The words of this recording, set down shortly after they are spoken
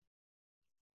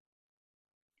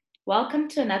Welcome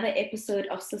to another episode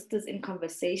of Sisters in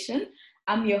Conversation.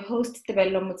 I'm your host,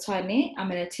 Tebello Mutwane.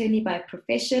 I'm an attorney by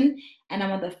profession, and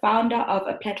I'm the founder of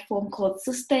a platform called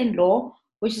Sister in Law,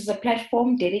 which is a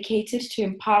platform dedicated to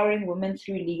empowering women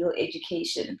through legal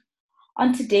education.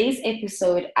 On today's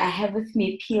episode, I have with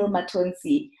me Peel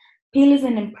Matonsi. Peel is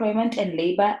an employment and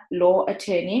labor law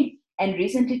attorney and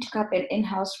recently took up an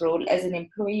in-house role as an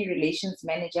employee relations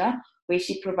manager, where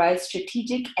she provides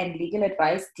strategic and legal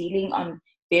advice dealing on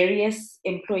various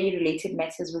employee-related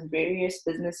matters with various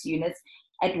business units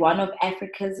at one of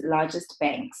Africa's largest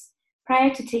banks.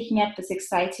 Prior to taking up this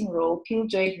exciting role, Peel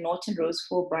joined Norton Rose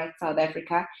Fulbright South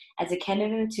Africa as a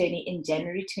candidate attorney in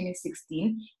January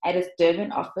 2016 at its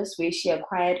Durban office, where she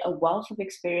acquired a wealth of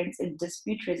experience in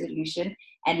dispute resolution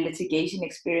and litigation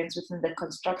experience within the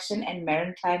construction and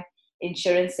maritime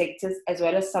insurance sectors, as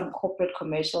well as some corporate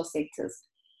commercial sectors.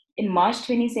 In March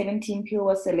 2017, Peel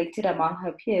was selected among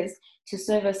her peers to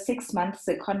serve a 6-month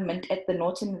secondment at the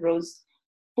Norton Rose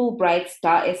Fulbright's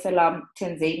Dar es Salaam,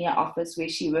 Tanzania office, where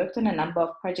she worked on a number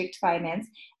of project finance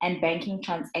and banking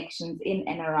transactions in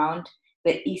and around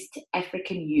the East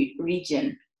African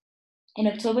region. In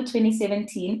October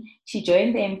 2017, she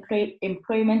joined the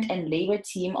employment and labor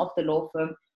team of the law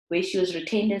firm, where she was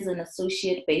retained as an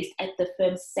associate based at the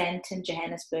firm's Sandton,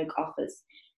 Johannesburg office.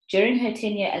 During her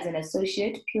tenure as an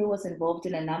associate, Peel was involved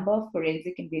in a number of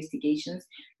forensic investigations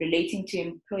relating to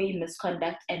employee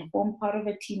misconduct and formed part of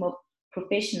a team of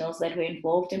professionals that were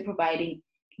involved in providing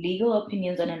legal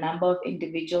opinions on a number of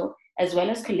individual as well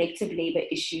as collective labor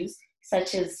issues,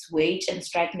 such as wage and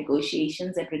strike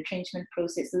negotiations and retrenchment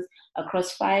processes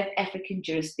across 5 African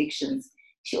jurisdictions.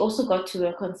 She also got to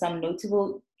work on some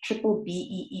notable triple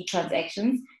BEE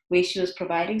transactions, where she was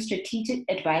providing strategic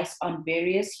advice on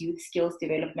various youth skills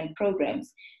development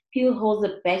programs. Peel holds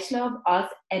a Bachelor of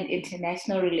Arts and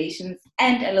International Relations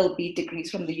and LLB degrees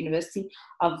from the University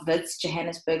of Wits,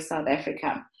 Johannesburg, South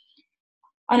Africa.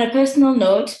 On a personal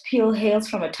note, Peel hails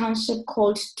from a township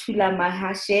called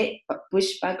Thulamahashe,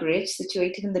 Bushbuckridge,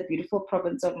 situated in the beautiful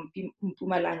province of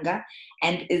Mpumalanga,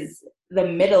 and is the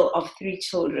middle of 3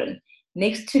 children.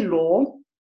 Next to law,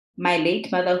 my late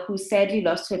mother, who sadly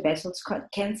lost her battle to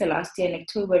cancer last year in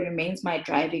October, remains my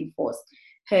driving force.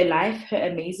 Her life, her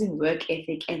amazing work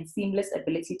ethic, and seamless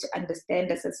ability to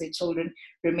understand us as her children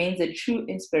remains a true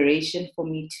inspiration for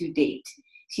me to date.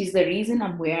 She's the reason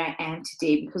I'm where I am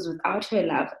today, because without her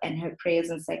love and her prayers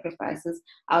and sacrifices,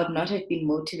 I would not have been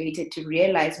motivated to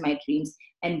realize my dreams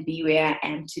and be where I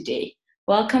am today.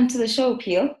 Welcome to the show,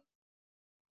 Peel.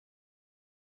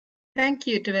 Thank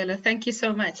you, Tebello. Thank you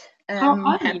so much. How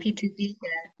are Happy you? to be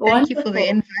here. Thank you Wonderful. for the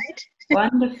invite.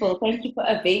 Wonderful. Thank you for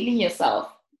availing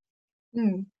yourself.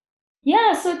 Mm.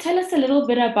 Yeah, so tell us a little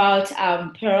bit about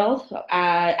Pearl.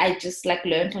 I just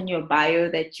learned on your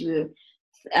bio that you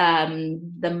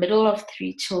the middle of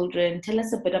 3 children. Tell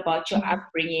us a bit about your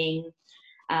upbringing,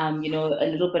 a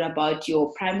little bit about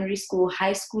your primary school,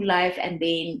 high school life, and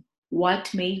then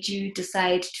what made you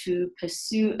decide to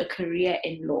pursue a career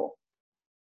in law.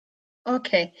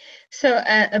 Okay, so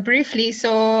briefly,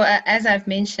 as I've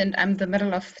mentioned, I'm the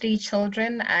middle of 3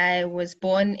 children. I was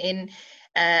born in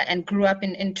and grew up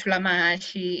in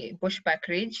Thulamahashe,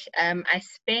 Bushbuckridge. I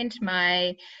spent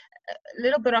a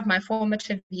little bit of my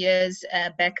formative years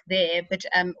back there, but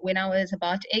when I was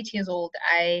about 8 years old,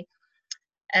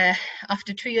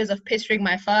 after 2 years of pestering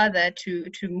my father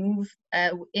to move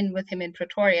in with him in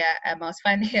Pretoria, I was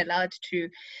finally allowed to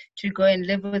go and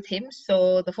live with him.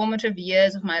 So the formative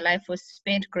years of my life was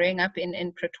spent growing up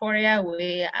in Pretoria,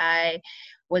 where I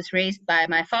was raised by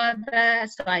my father.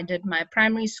 So I did my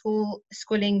primary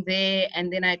schooling there,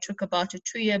 and then I took about a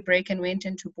 2-year break and went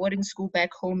into boarding school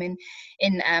back home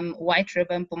in White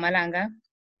River, Mpumalanga.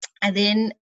 And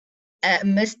then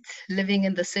missed living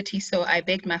in the city, so I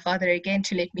begged my father again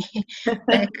to let me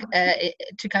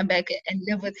to come back and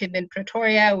live with him in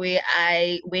Pretoria, where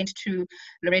I went to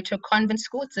Loreto Convent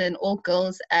School. It's an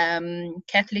all-girls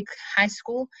Catholic high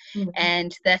school,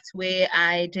 and that's where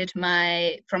I did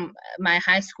from my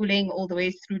high schooling all the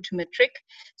way through to matric.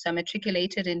 So I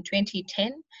matriculated in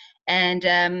 2010,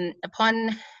 and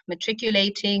upon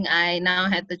matriculating, I now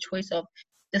had the choice of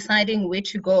deciding where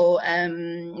to go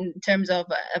in terms of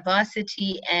a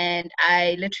varsity, and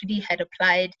I literally had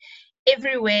applied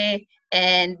everywhere,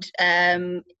 and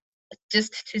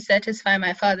just to satisfy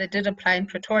my father, did apply in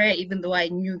Pretoria, even though I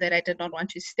knew that I did not want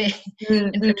to stay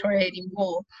in Pretoria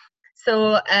anymore.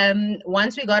 So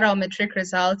once we got our matric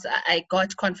results, I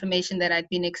got confirmation that I'd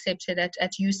been accepted at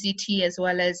UCT, as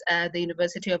well as the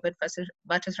University of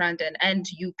Witwatersrand and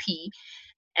UP.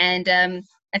 And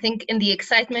I think in the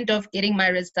excitement of getting my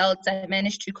results, I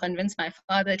managed to convince my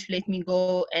father to let me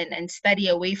go and study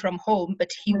away from home, but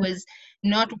he was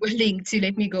not willing to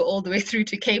let me go all the way through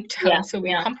to Cape Town. So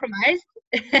we compromised.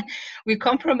 We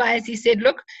compromised. He said,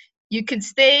 look, you can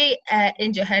stay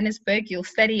in Johannesburg. You'll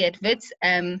study at Wits.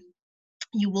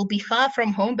 You will be far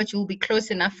from home, but you'll be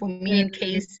close enough for me in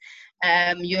case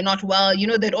you're not well. You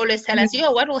know, they'd always tell us,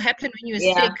 what will happen when you're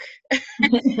sick?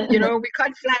 You know, we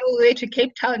can't fly all the way to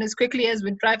Cape Town as quickly as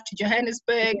we drive to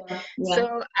Johannesburg.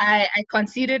 So I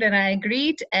conceded and I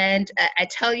agreed. And I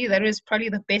tell you, that was probably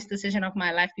the best decision of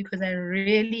my life, because I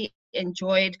really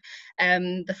enjoyed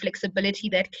the flexibility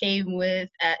that came with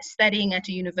studying at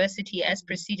a university as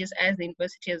prestigious as the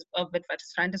University of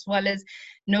Witwatersrand, as well as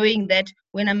knowing that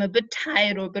when I'm a bit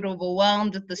tired or a bit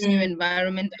overwhelmed with this new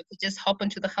environment, I could just hop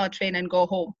onto the Gautrain and go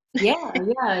home.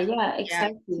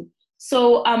 Exactly.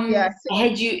 So,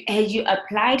 had you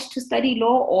applied to study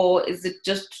law, or is it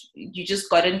just you just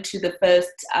got into the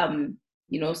first,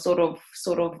 sort of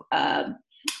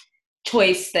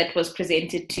choice that was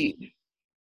presented to you?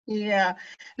 Yeah,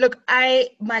 look,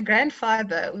 my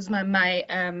grandfather was my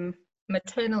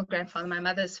maternal grandfather, my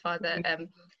mother's father,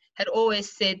 had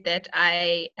always said that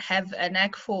I have a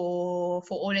knack for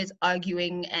always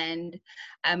arguing, and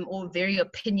I'm all very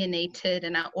opinionated,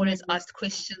 and I always asked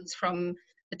questions from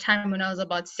the time when I was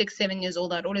about 6-7 years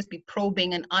old. I'd always be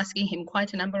probing and asking him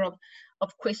quite a number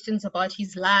of questions about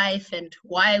his life and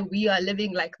why we are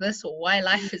living like this, or why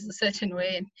life is a certain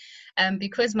way. And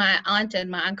because my aunt and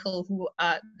my uncle, who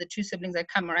are the two siblings that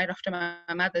come right after my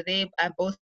mother, they are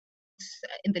both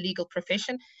in the legal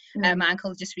profession. My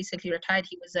uncle just recently retired.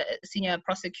 He was a senior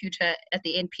prosecutor at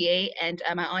the NPA, and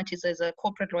my aunt is a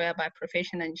corporate lawyer by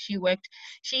profession, and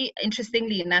she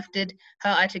interestingly enough did her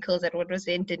articles at what was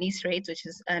then Denise Raids, which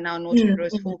is now Norton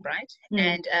Rose Fulbright,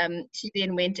 and she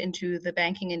then went into the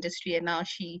banking industry, and now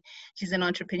she's an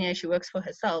entrepreneur. She works for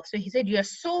herself. So he said, you are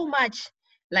so much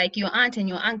like your aunt and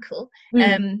your uncle.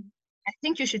 I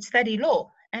think you should study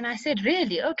law. And I said,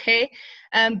 really? Okay.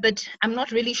 But I'm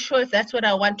not really sure if that's what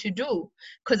I want to do.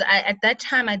 Because at that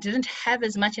time, I didn't have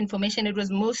as much information. It was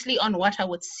mostly on what I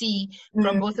would see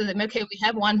from both of them. Okay, we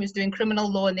have one who's doing criminal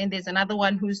law, and then there's another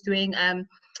one who's doing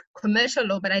commercial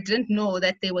law, but I didn't know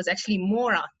that there was actually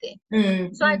more out there.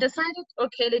 So I decided,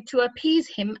 okay, to appease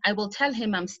him, I will tell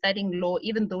him I'm studying law,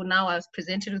 even though now I was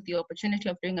presented with the opportunity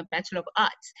of doing a Bachelor of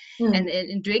Arts. And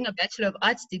in doing a Bachelor of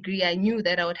Arts degree, I knew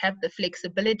that I would have the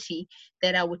flexibility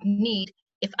that I would need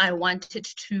if I wanted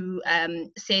to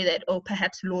say that, oh,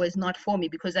 perhaps law is not for me.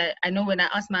 Because I know when I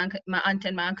asked my aunt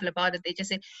and my uncle about it, they just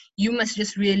said, you must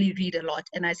just really read a lot.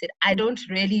 And I said, I don't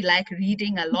really like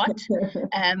reading a lot.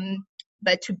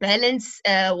 But to balance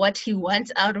what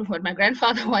my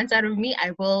grandfather wants out of me,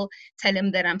 I will tell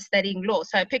him that I'm studying law.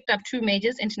 So I picked up 2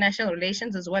 majors, international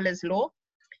relations as well as law.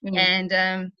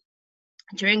 And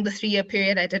during the 3-year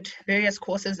period, I did various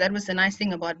courses. That was the nice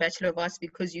thing about Bachelor of Arts,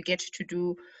 because you get to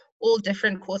do all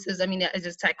different courses. I mean, I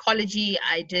did psychology,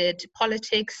 I did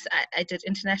politics, I did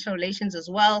international relations as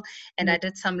well, and I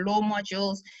did some law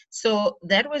modules. So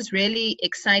that was really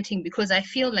exciting, because I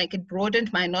feel like it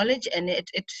broadened my knowledge, and it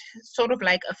sort of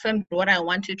like affirmed what I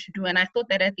wanted to do. And I thought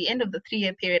that at the end of the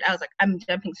 3-year period, I was like, I'm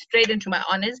jumping straight into my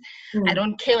honors. I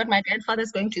don't care what my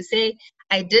grandfather's going to say.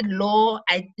 I did law.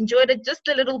 I enjoyed it just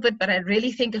a little bit, but I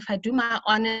really think if I do my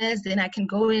honors, then I can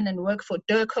go in and work for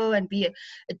DIRCO and be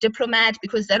a diplomat,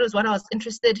 because that was what I was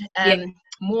interested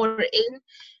more in.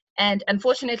 And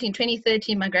unfortunately, in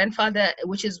 2013, my grandfather,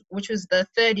 which was the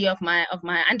 3rd year of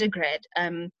my undergrad,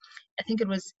 I think it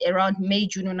was around May,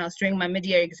 June, when I was doing my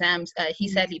mid-year exams, he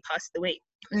sadly passed away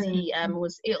because he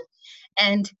was ill.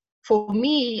 And for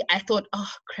me, I thought,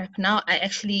 oh crap! Now I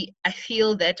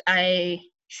feel that I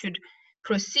should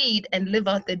proceed and live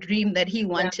out the dream that he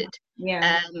wanted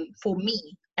for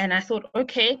me. And I thought,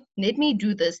 okay, let me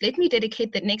do this. Let me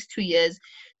dedicate the next 2 years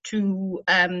to,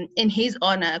 in his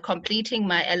honor, completing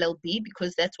my LLB,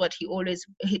 because that's what he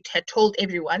had told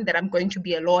everyone, that I'm going to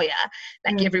be a lawyer,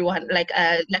 like everyone, like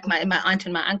my aunt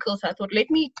and my uncle. So I thought,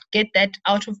 let me get that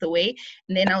out of the way,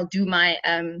 and then I'll do my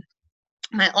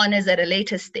honors at a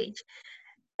later stage.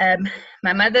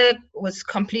 My mother was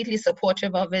completely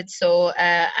supportive of it, so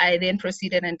I then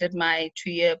proceeded and did my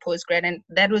 2-year postgrad, and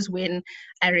that was when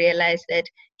I realized that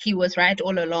he was right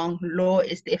all along. Law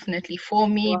is definitely for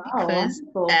me, because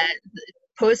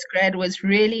postgrad was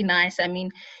really nice. I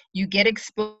mean, you get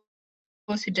exposed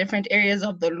to different areas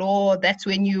of the law. That's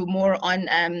when you're more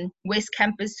on West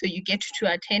Campus, so you get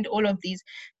to attend all of these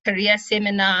career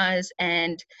seminars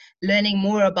and learning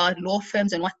more about law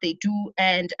firms and what they do.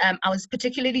 And I was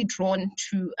particularly drawn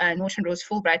to Norton Rose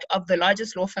Fulbright, of the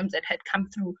largest law firms that had come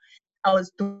through I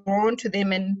was drawn to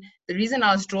them, and the reason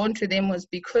I was drawn to them was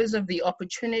because of the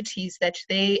opportunities that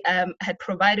they had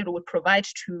provided or would provide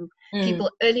to people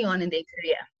early on in their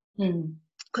career.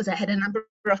 Because I had a number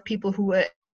of people who were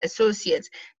associates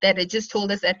that had just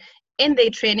told us that in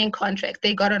their training contract,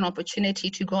 they got an opportunity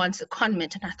to go on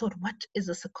secondment. And I thought, what is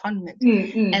a secondment?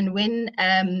 And when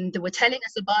they were telling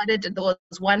us about it, there was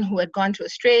one who had gone to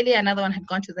Australia, another one had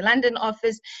gone to the London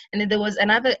office, and then there was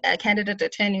another candidate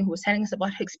attorney who was telling us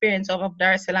about her experience of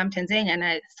Dar es Salaam, Tanzania. And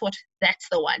I thought, that's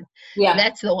the one. Yeah.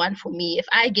 That's the one for me. If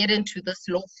I get into this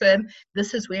law firm,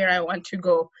 this is where I want to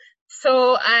go.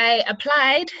 So I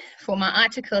applied for my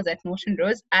articles at Norton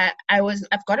Rose. I've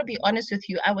got to be honest with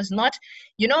you, I was not,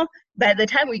 by the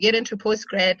time we get into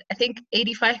postgrad, I think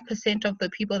 85% of the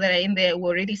people that are in there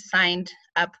were already signed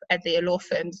up at their law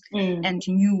firms and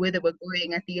knew where they were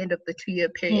going at the end of the 2-year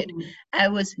period. I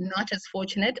was not as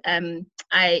fortunate.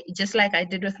 I just like I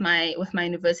did with my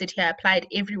university, I applied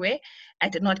everywhere. I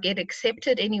did not get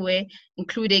accepted anywhere,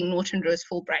 including Norton Rose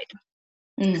Fulbright.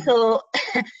 So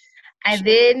I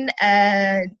then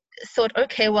thought,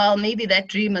 okay, well, maybe that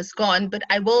dream is gone, but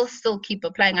I will still keep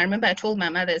applying. I remember I told my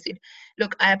mother, I said,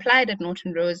 look, I applied at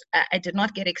Norton Rose. I did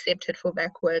not get accepted for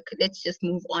back work. Let's just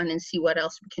move on and see what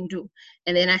else we can do.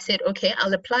 And then I said, okay,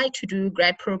 I'll apply to do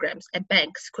grad programs at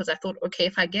banks, because I thought, okay,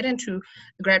 if I get into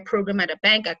a grad program at a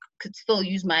bank, I could still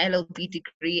use my LLB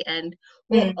degree, and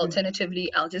or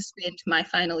alternatively, I'll just spend my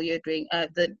final year doing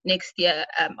the next year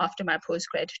after my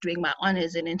postgrad doing my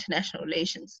honors in international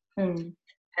relations.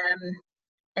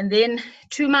 And then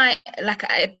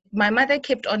my mother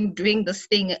kept on doing this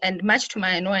thing, and much to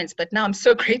my annoyance, but now I'm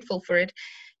so grateful for it,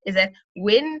 is that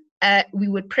when we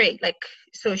would pray,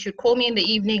 so she would call me in the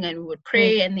evening and we would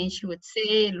pray, and then she would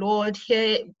say, Lord,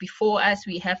 here before us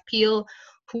we have Peel,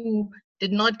 who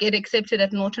did not get accepted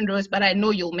at Norton Rose, but I know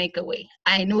you'll make a way.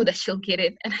 I know that she'll get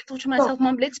it. And I thought to myself,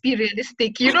 Mom, let's be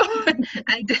realistic,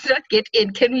 I did not get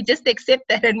in. Can we just accept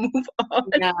that and move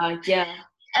on? Yeah.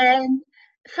 And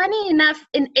funny enough,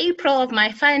 in April of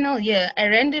my final year, I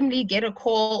randomly get a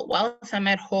call whilst I'm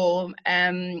at home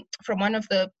from one of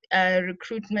the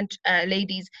recruitment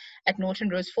ladies at Norton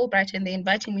Rose Fulbright, and they're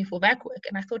inviting me for back work.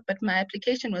 And I thought, but my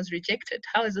application was rejected.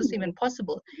 How is this even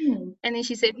possible? And then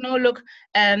she said, no, look,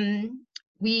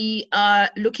 we are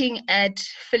looking at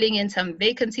filling in some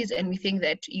vacancies, and we think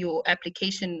that your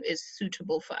application is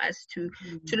suitable for us to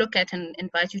look at and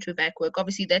invite you to back work.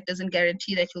 Obviously, that doesn't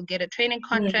guarantee that you'll get a training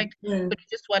contract, but we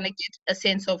just want to get a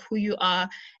sense of who you are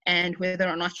and whether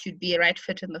or not you'd be a right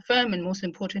fit in the firm, and most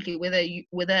importantly, whether you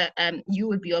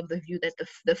would be of the view that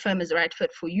the firm is a right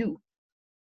fit for you.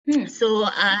 So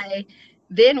I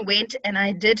then went and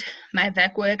I did my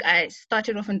back work. I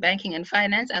started off in banking and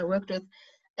finance. I worked with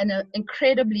an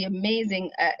incredibly amazing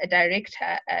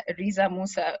director, Riza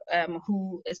Musa,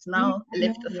 who is now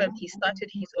left the firm. He started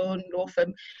his own law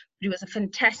firm. He was a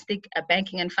fantastic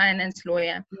banking and finance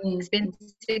lawyer. I spent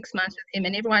 6 months with him,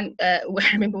 and everyone, I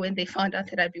remember when they found out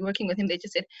that I'd be working with him, they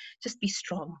just said, just be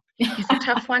strong. He's a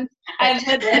tough one. I've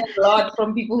heard that a lot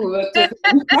from people who worked with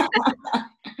him.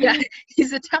 Yeah,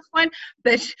 he's a tough one,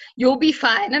 but you'll be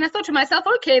fine. And I thought to myself,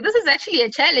 okay, this is actually a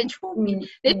challenge for me.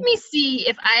 Let me see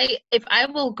if I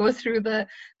will go through the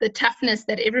toughness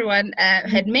that everyone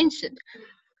had mentioned.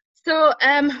 So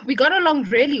we got along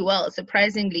really well,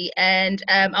 surprisingly, and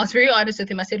I was very honest with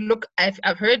him. I said, look,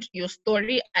 I've heard your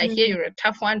story. I hear you're a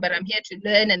tough one, but I'm here to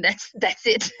learn, and that's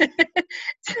it.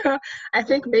 So I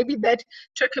think maybe that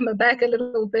took him aback a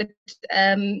little bit.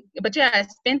 But yeah, I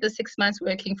spent the 6 months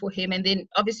working for him, and then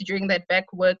obviously during that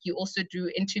back work, you also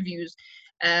do interviews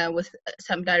with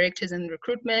some directors in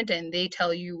recruitment, and they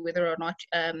tell you whether or not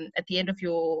at the end of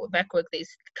your back work, they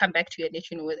come back to you and let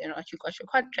you know whether or not you got your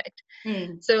contract.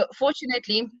 So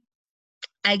fortunately,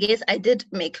 I guess I did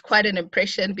make quite an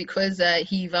impression, because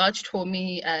he vouched for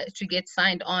me to get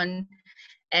signed on.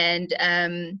 And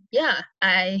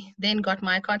I then got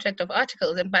my contract of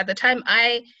articles. And by the time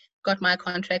I got my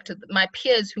contract, my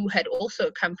peers who had also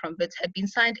come from WITS had been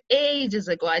signed ages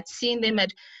ago. I'd seen them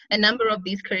at a number of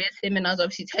these career seminars,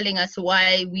 obviously telling us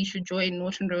why we should join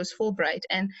Norton Rose Fulbright.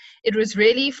 And it was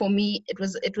really, for me, it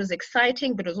was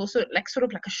exciting, but it was also sort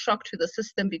of like a shock to the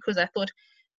system, because I thought,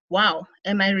 wow,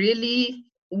 am I really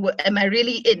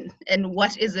in, and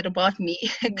what is it about me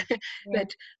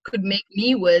that could make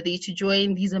me worthy to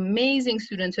join these amazing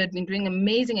students who had been doing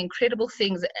amazing, incredible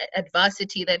things at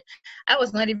varsity that I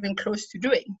was not even close to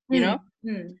doing,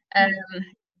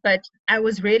 But I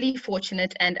was really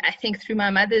fortunate, and I think through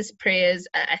my mother's prayers,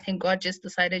 I think God just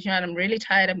decided, you know, I'm really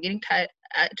tired. I'm getting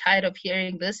tired of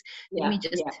hearing this. Let Yeah, me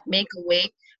just yeah, make a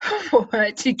way for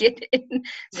her to get in,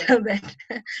 yeah. so that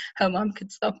her mom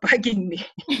could stop bugging me,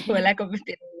 for lack of a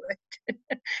better word.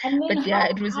 And then But yeah,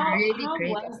 it was a really how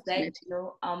great was that,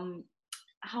 opportunity.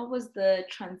 how was the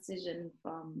transition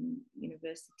from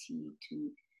university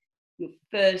to your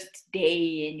first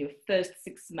day and your first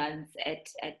 6 months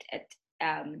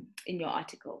in your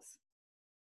articles?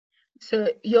 So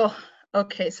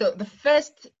okay. So the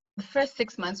first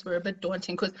 6 months were a bit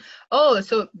daunting because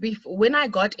when I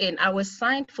got in, I was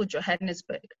signed for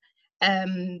Johannesburg.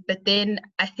 But then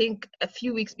I think a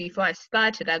few weeks before I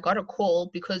started, I got a call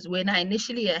because when I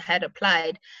initially had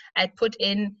applied, I'd put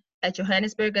in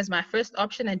Johannesburg as my first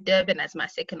option and Durban as my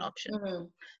second option. Mm-hmm.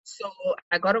 So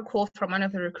I got a call from one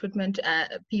of the recruitment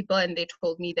people, and they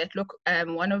told me that, look,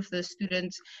 one of the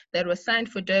students that was signed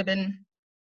for Durban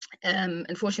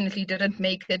unfortunately didn't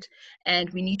make it, and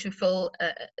we need to fill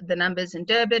the numbers in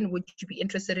Durban. Would you be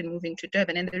interested in moving to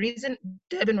Durban? And the reason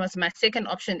Durban was my second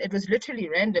option, it was literally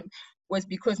random, was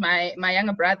because my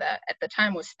younger brother at the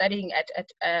time was studying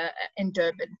in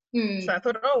Durban. So I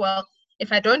thought, oh well,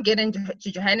 if I don't get into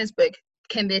Johannesburg,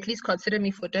 can they at least consider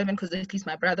me for Durban, because at least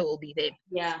my brother will be there.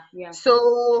 Yeah, yeah.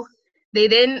 So they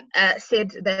then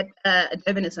said that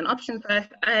Durban is an option. So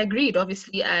I agreed.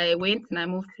 Obviously, I went and I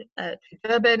moved to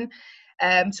Durban.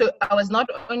 So I was not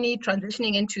only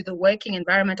transitioning into the working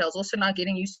environment, I was also now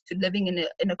getting used to living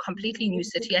in a completely new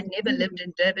city. I'd never lived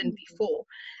in Durban before.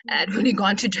 I'd only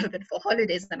gone to Durban for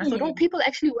holidays, and I thought, oh, people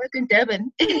actually work in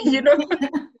Durban, you know.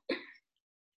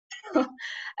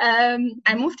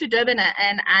 I moved to Durban,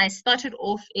 and I started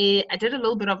off I did a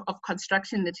little bit of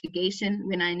construction litigation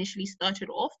when I initially started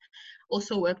off.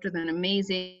 Also worked with an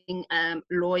amazing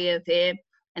lawyer there.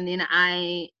 And then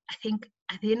I think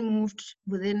I then moved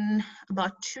within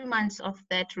about 2 months of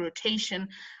that rotation.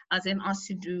 I was then asked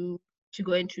to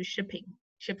go into shipping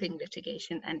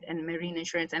litigation and marine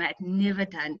insurance. And I'd never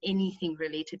done anything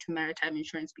related to maritime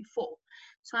insurance before.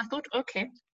 So I thought, okay,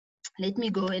 let me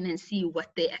go in and see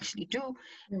what they actually do.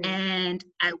 And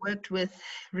I worked with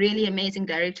really amazing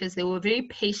directors. They were very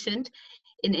patient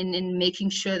in making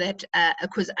sure that,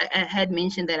 because I had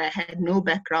mentioned that I had no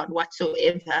background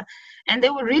whatsoever, and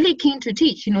they were really keen to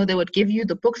teach. You know, they would give you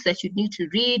the books that you'd need to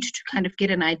read to kind of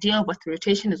get an idea of what the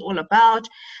rotation is all about.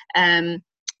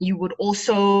 You would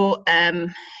also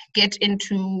get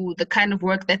into the kind of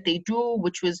work that they do,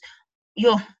 which was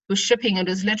with shipping. It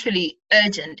was literally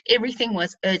urgent. Everything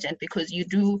was urgent because you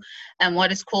do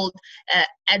what is called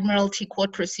admiralty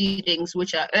court proceedings,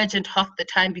 which are urgent half the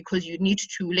time because you need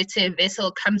to, let's say a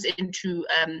vessel comes into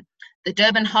the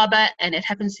Durban harbor, and it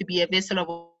happens to be a vessel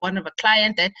of one of a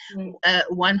client, that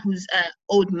one who's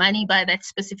owed money by that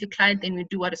specific client. Then we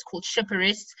do what is called ship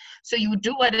arrests. So you would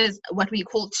do what we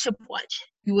call ship watch.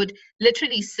 You would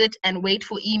literally sit and wait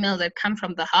for emails that come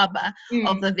from the harbor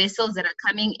of the vessels that are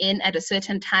coming in at a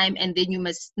certain time, and then you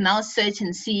must now search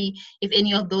and see if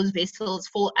any of those vessels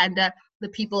fall under the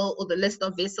people or the list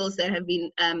of vessels that have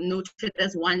been noted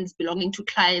as ones belonging to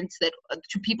clients,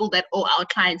 to people that owe our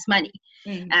clients money.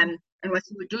 And what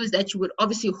you would do is that you would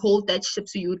obviously hold that ship.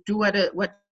 So you would do what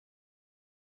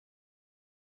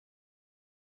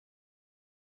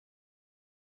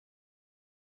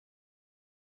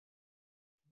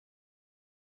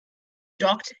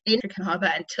docked in African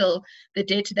Harbor until the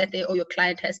date that they owe your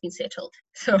client has been settled.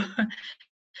 So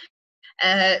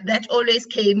that always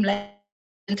came like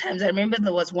times. I remember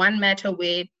there was one matter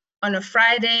where on a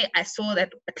Friday, I saw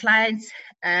that a client's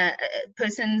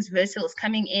person's vessel is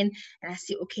coming in, and I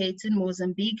see, okay, it's in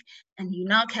Mozambique, and you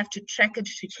now have to track it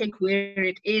to check where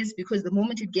it is, because the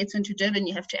moment it gets into Durban,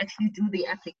 you have to actually do the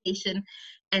application.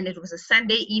 And it was a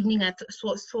Sunday evening. I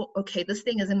saw, okay, this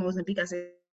thing is in Mozambique. I said,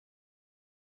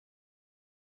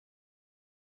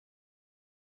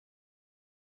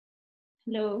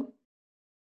 Hello.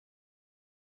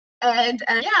 and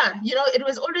yeah, you know, it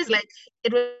was always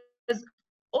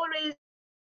always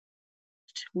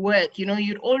work. You know,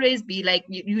 you'd always be like,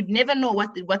 you'd never know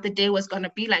what the day was going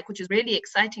to be like, which is really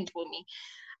exciting for me.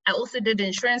 I also did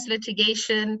insurance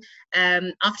litigation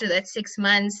after that 6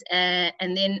 months,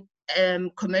 and then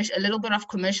a little bit of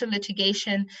commercial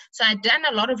litigation. So I'd done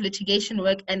a lot of litigation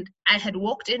work, and I had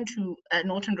walked into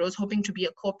Norton Rose hoping to be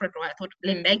a corporate lawyer. I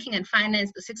thought banking and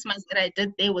finance, the 6 months that I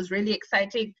did there was really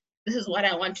exciting. This is what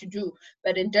I want to do.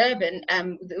 But in Durban,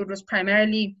 it was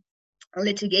primarily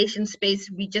litigation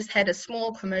space. We just had a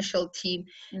small commercial team,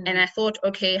 and I thought,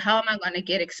 okay, how am I going to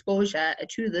get exposure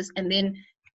to this? And then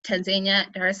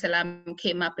Tanzania, Dar es Salaam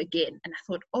came up again. And I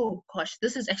thought, oh gosh,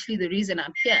 this is actually the reason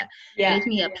I'm here. Yeah. Let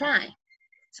me apply.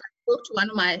 So I spoke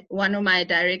to one of my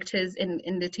directors in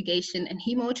litigation, and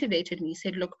he motivated me. He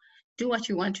said, look, do what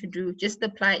you want to do. Just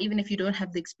apply. Even if you don't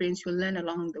have the experience, you'll learn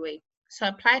along the way. So I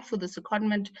applied for the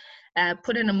secondment,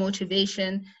 put in a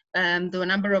motivation. There were a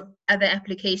number of other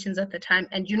applications at the time.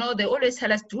 And, you know, they always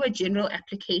tell us, do a general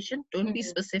application. Don't be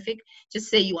specific. Just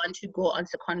say you want to go on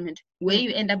secondment. Where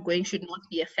you end up going should not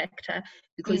be a factor,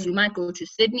 because you might go to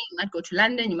Sydney, you might go to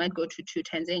London, you might go to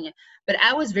Tanzania. But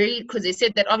I was because they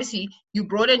said that obviously you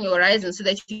broaden your horizon so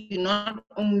that you're not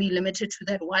only limited to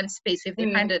that one space. If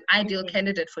they find an ideal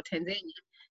candidate for Tanzania,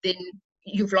 then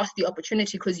you've lost the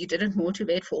opportunity because you didn't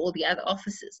motivate for all the other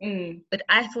offices. But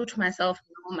I thought to myself,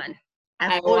 no man,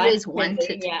 I've always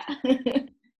wanted. And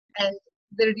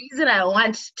the reason I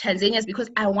want Tanzania is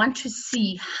because I want to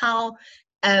see how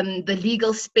the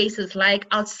legal space is like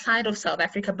outside of South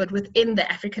Africa, but within the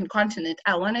African continent.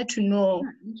 I wanted to know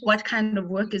what kind of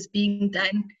work is being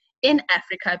done in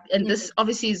Africa. And this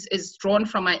obviously is drawn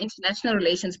from my international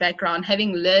relations background,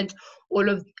 having learned all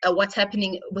of what's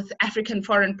happening with African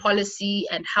foreign policy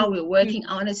and how we're working.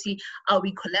 I want to see, are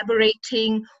we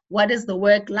collaborating? What is the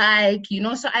work like? You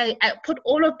know, so I put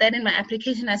all of that in my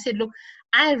application. I said, look,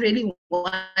 I really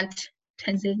want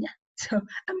Tanzania. So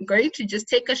I'm going to just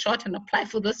take a shot and apply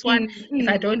for this one. If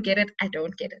I don't get it, I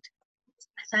don't get it.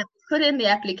 So I put in the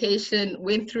application,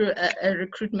 went through a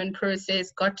recruitment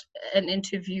process, got an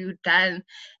interview done,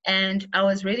 and I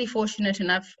was really fortunate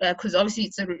enough because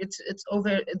obviously it's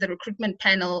over the recruitment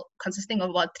panel consisting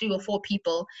of about 3 or 4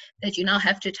 people that you now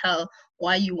have to tell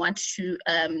why you want to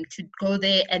go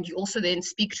there, and you also then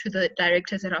speak to the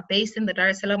directors that are based in the Dar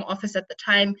es Salaam office at the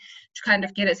time to kind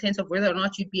of get a sense of whether or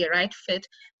not you'd be a right fit.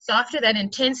 So after that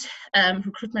intense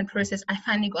recruitment process, I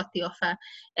finally got the offer,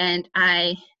 and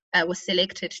I was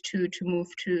selected to move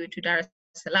to Dar es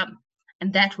Salaam.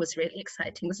 And that was really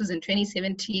exciting. This was in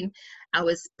 2017. I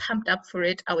was pumped up for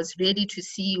it. I was ready to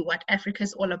see what Africa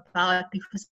is all about,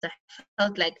 because I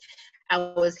felt like I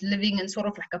was living in sort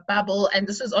of like a bubble. And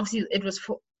this was obviously,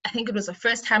 I think it was the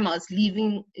first time I was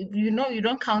leaving. You know, you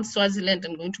don't count Swaziland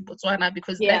and going to Botswana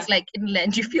because that's like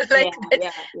inland. You feel like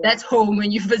that's home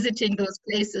when you're visiting those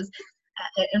places.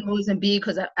 In Mozambique,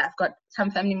 because I've got some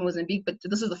family in Mozambique, but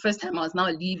this was the first time I was now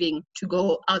leaving to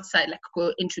go outside, like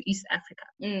go into East Africa.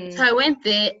 So I went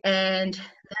there, and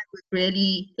that was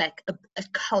really like a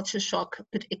culture shock,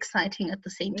 but exciting at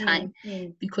the same time,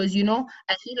 because, you know,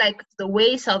 I feel like the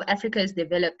way South Africa is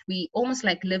developed, we almost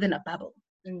like live in a bubble.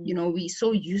 You know, we're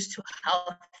so used to how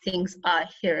things are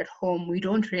here at home, we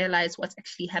don't realize what's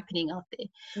actually happening out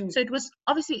there. So it was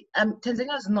obviously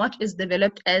Tanzania is not as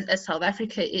developed as South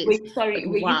Africa is. Wait, sorry,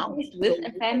 were you based with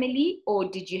a family, or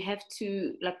did you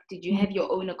have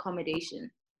your own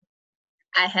accommodation?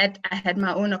 I had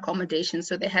my own accommodation,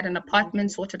 so they had an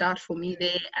apartment sorted out for me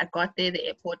there. I got there, the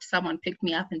airport, someone picked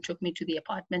me up and took me to the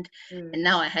apartment, and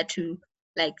now I had to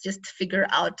like just figure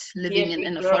out living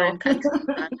in a foreign country.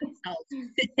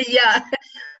 Yeah,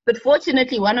 but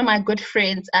fortunately one of my good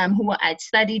friends who I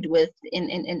studied with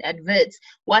in adverts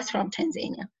was from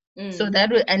Tanzania. So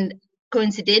that was, and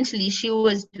coincidentally she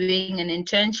was doing an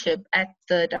internship at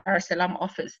the Dar es Salaam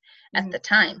office at the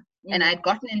time, and I'd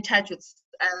gotten in touch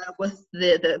with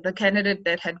the candidate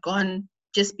that had gone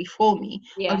just before me,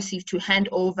 obviously to hand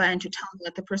over and to tell me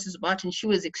what the process is about, and she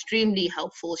was extremely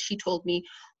helpful. She told me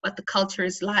what the culture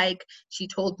is like. She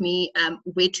told me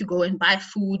where to go and buy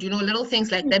food, you know, little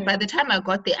things like that. By the time I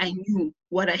got there, I knew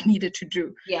what I needed to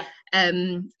do.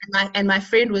 And my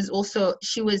friend was also,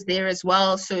 she was there as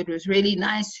well, so it was really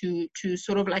nice to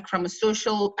sort of like from a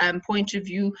social point of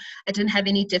view, I didn't have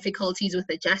any difficulties with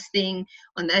adjusting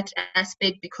on that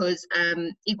aspect, because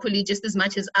equally, just as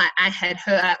much as I had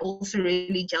her, I also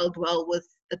really gelled well with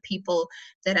the people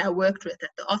that I worked with at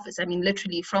the office. I mean,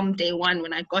 literally from day one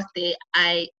when I got there,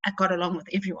 I got along with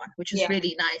everyone, which is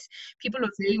really nice. People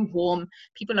are very warm.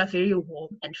 People are very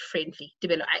warm and friendly.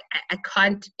 I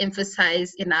can't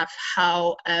emphasize enough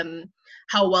how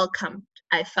welcomed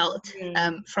I felt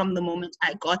from the moment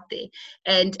I got there.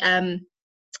 And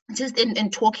just in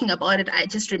talking about it, I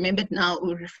just remembered now,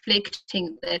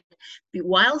 reflecting that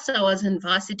whilst I was in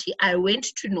varsity, I went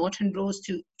to Norton Rose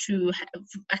to have,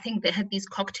 I think they had these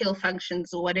cocktail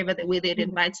functions or whatever, where they'd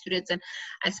invite students, and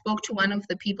I spoke to one of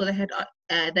the people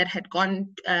that had gone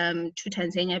to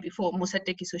Tanzania before,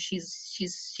 Musateki. So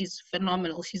she's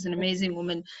phenomenal. She's an amazing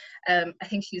woman. I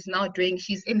think she's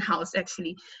in-house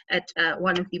actually at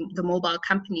one of the mobile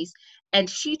companies, and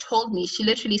she told me, she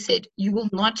literally said, you will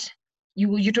not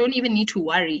You don't even need to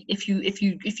worry. If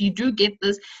you do get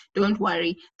this, don't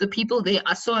worry. The people there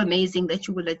are so amazing that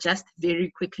you will adjust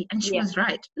very quickly. And she was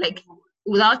right. Like,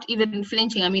 without even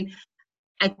flinching. I mean,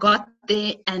 I got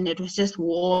there and it was just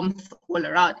warmth all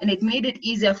around, and it made it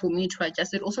easier for me to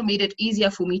adjust. It also made it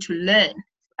easier for me to learn,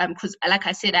 because like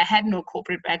I said, I had no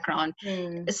corporate background,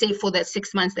 save for that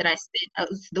 6 months that I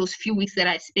spent, those few weeks that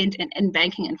I spent in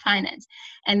banking and finance.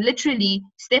 And literally,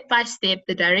 step by step,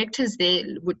 the directors there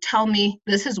would tell me,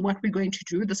 this is what we're going to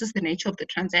do. This is the nature of the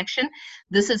transaction.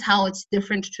 This is how it's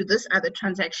different to this other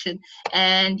transaction.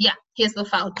 And yeah, here's the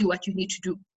file. Do what you need to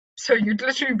do. So you'd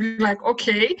literally be like,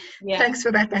 okay, thanks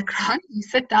for that background. You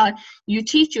sit down, you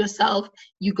teach yourself,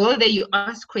 you go there, you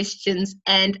ask questions.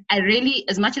 And I really,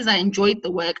 as much as I enjoyed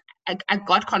the work, I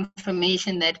got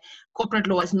confirmation that corporate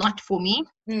law is not for me.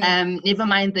 Never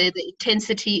mind the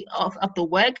intensity of the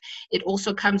work. It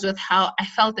also comes with how I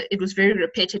felt that it was very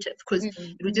repetitive, because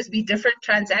it would just be different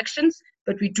transactions,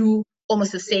 but we do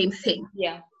almost the same thing.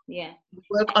 We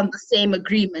work on the same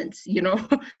agreements, you know.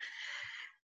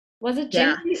 Was it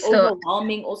generally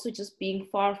overwhelming also just being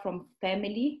far from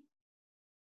family?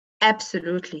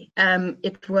 Absolutely.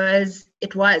 It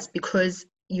was because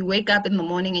you wake up in the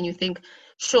morning and you think,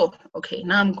 sure, okay,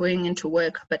 now I'm going into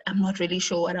work, but I'm not really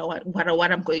sure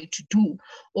what I'm going to do,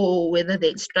 or whether the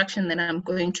instruction that I'm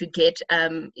going to get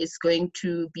is going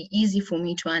to be easy for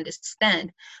me to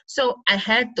understand. So I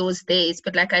had those days,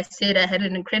 but like I said, I had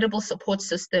an incredible support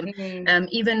system.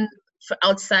 Even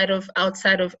outside of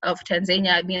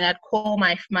Tanzania, I mean, I'd call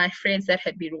my friends that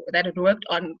had worked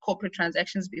on corporate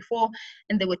transactions before,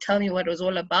 and they would tell me what it was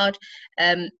all about.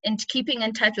 And keeping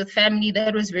in touch with family,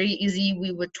 that was very easy.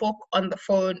 We would talk on the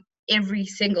phone every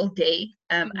single day.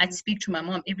 I'd speak to my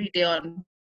mom every day on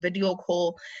video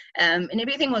call, and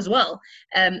everything was well.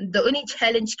 The only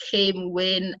challenge came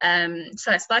when,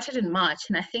 so I started in March,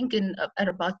 and I think at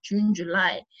about June,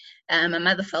 July, my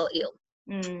mother fell ill.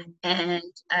 And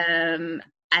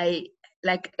I,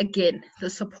 like, again, the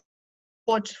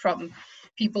support from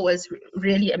people was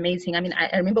really amazing. I mean,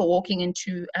 I remember walking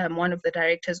into one of the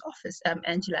director's office,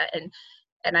 Angela,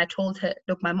 and I told her,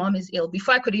 look, my mom is ill,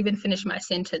 before I could even finish my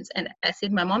sentence. And I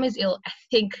said, my mom is ill.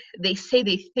 They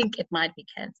think it might be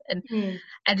cancer. And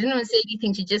I didn't even say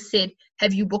anything. She just said,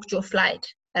 have you booked your flight?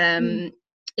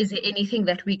 Is there anything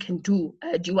that we can do?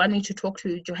 Do you want me to talk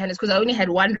to Johannes? Because I only had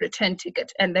one return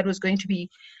ticket, and that was going to be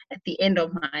at the end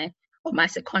of my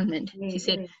secondment. She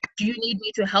said, do you need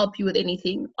me to help you with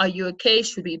anything? Are you okay?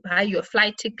 Should we buy you a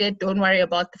flight ticket? Don't worry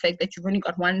about the fact that you've only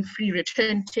got one free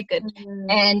return ticket.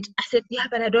 And I said, yeah,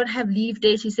 but I don't have leave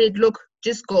day. She said, look,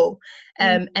 just go.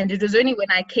 And it was only when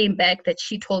I came back that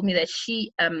she told me that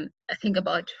she, I think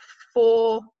about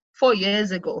four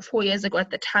years ago at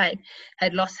the time,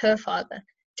 had lost her father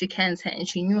to cancer, and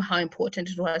she knew how important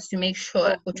it was to make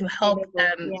sure, or to help,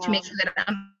 to make sure that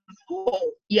I'm home.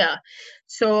 Yeah.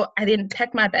 So I then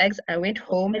packed my bags, I went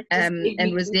home,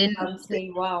 and was then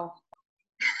saying, wow.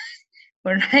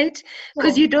 All right,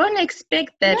 because you don't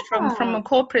expect that from a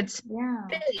corporate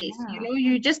space. You know,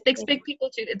 you just expect people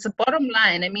to, it's a bottom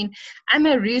line. I mean, I'm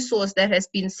a resource that has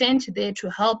been sent there to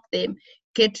help them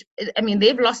get, I mean,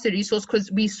 they've lost the resource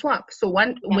because we swap. So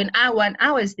when I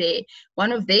was there,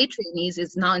 one of their trainees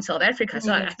is now in South Africa.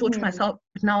 So I thought to myself,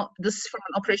 now this from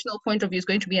an operational point of view is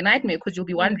going to be a nightmare, because you'll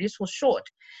be one resource short.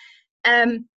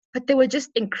 But they were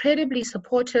just incredibly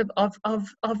supportive of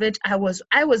it. I was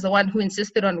the one who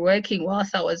insisted on working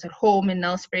whilst I was at home in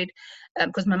Nelspruit,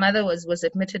 because my mother was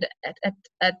admitted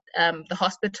at the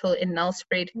hospital in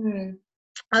Nelspruit.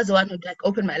 I was the one who'd like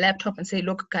open my laptop and say,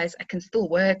 look, guys, I can still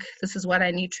work. This is what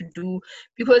I need to do.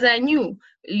 Because I knew,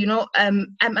 you know,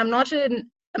 I'm not an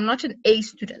A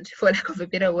student, for lack of a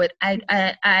better word.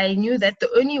 I knew that the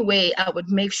only way I would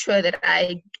make sure that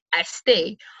I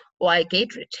stay or I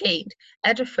get retained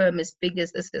at a firm as big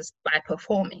as this is by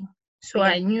performing. So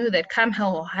I knew that come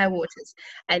hell or high waters,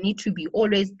 I need to be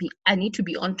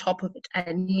on top of it.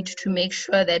 I need to make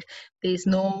sure that there's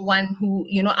no one who,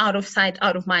 you know, out of sight,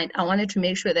 out of mind. I wanted to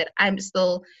make sure that I'm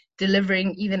still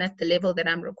delivering even at the level that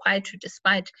I'm required to,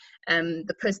 despite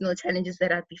the personal challenges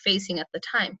that I'd be facing at the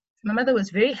time. My mother was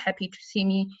very happy to see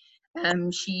me.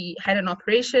 She had an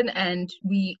operation, and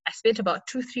I spent about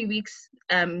 2-3 weeks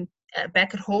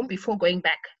back at home before going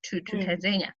back to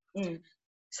Tanzania.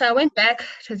 So I went back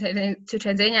to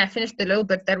Tanzania. I finished the little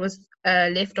bit that was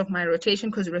left of my rotation,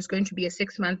 because it was going to be a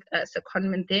 6-month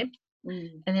secondment there.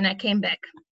 And then I came back.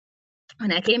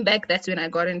 When I came back, that's when I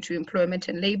got into employment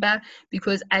and labor,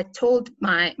 because I told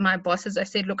my bosses, I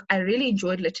said, look, I really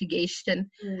enjoyed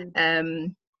litigation.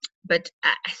 but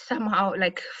somehow,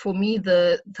 like, for me,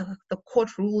 the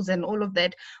court rules and all of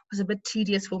that was a bit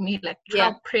tedious for me, like Yeah,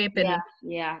 trial prep yeah, and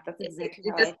yeah. That's exactly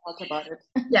it how just, I felt about it.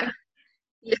 yeah.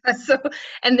 Yeah, so,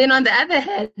 and then on the other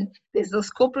hand, there's this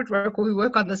corporate work where we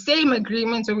work on the same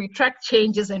agreements, where we track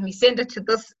changes and we send it to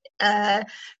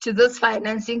this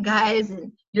financing guys,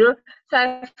 and so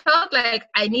I felt like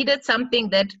I needed something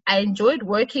that I enjoyed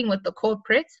working with the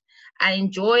corporates. I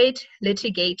enjoyed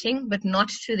litigating, but not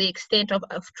to the extent of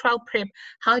trial prep.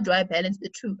 How do I balance the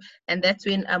two? And that's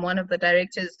when one of the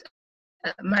directors,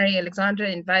 Murray Alexandra,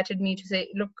 invited me to say,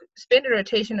 look, spend a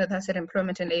rotation with us at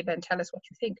Employment and Labor and tell us what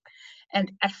you think.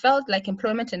 And I felt like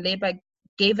Employment and Labor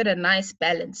gave it a nice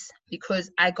balance,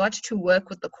 because I got to work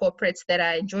with the corporates that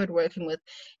I enjoyed working with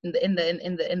in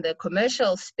the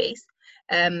commercial space.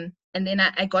 And then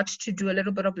I got to do a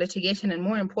little bit of litigation, and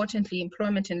more importantly,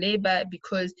 Employment and Labor,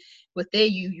 because with there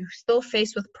you still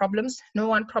faced with problems. No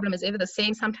one problem is ever the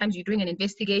same. Sometimes you're doing an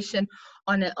investigation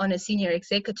on a senior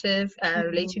executive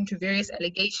relating to various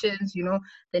allegations.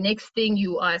 The next thing,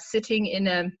 you are sitting in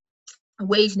a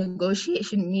wage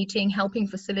negotiation meeting, helping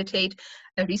facilitate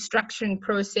a restructuring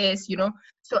process.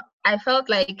 So I felt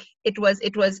like it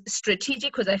was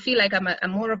strategic, because I feel like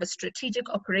I'm more of a strategic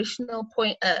operational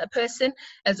person,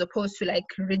 as opposed to like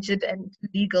rigid and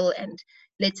legal and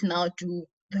let's now do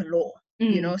the law.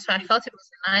 So I felt it was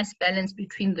a nice balance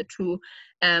between the two,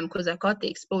 because I got the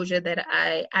exposure that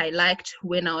I liked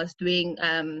when I was doing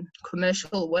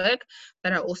commercial work,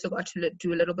 but I also got to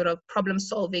do a little bit of problem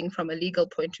solving from a legal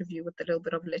point of view with a little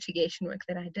bit of litigation work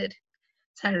that I did.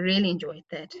 So I really enjoyed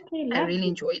that. Okay, I really lovely.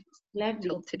 enjoyed it Lovely.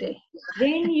 till today.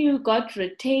 Then you got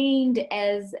retained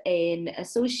as an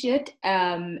associate,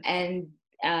 and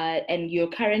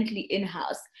you're currently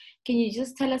in-house. Can you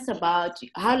just tell us about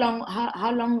how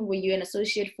long were you an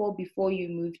associate for before you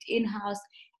moved in-house,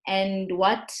 and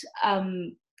what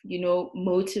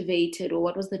motivated, or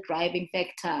what was the driving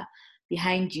factor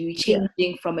behind you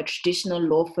changing from a traditional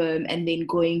law firm and then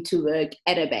going to work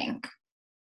at a bank?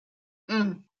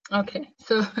 Okay,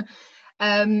 so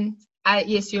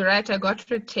yes, you're right. I got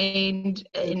retained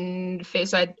in phase.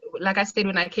 So like I said,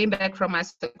 when I came back from my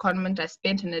secondment, I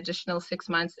spent an additional 6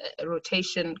 months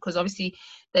rotation, because obviously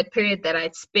that period that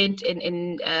I'd spent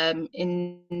in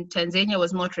Tanzania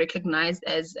was not recognized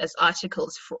as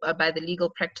articles by the Legal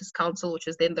Practice Council, which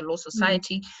was then the Law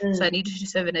Society. So I needed to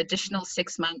serve an additional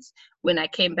 6 months when I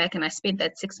came back, and I spent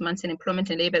that 6 months in Employment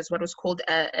and Labor as what was called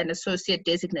an associate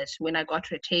designate when I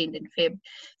got retained in Feb,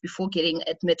 before getting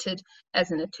admitted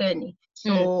as an attorney.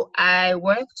 So I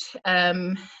worked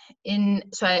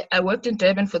I worked in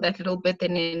Durban for that little bit.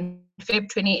 Then in Feb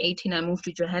 2018, I moved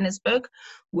to Johannesburg,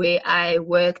 where I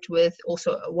worked with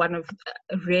also one of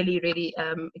really, really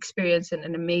experienced and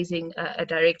an amazing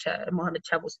director, Mohamed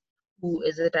Chavus, who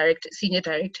is a senior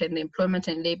director in the Employment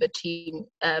and Labor team.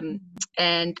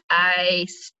 And I,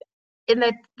 in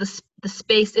that the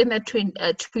space in that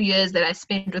 2 years that I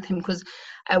spent with him, because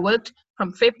I worked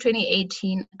from Feb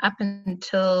 2018 up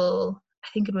until I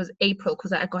think it was April,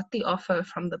 because I got the offer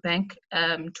from the bank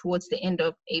towards the end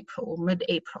of April,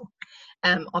 mid-April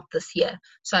of this year.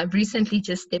 So I've recently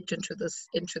just stepped into this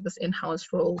in-house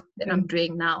role that I'm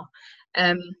doing now.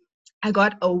 I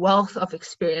got a wealth of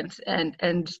experience,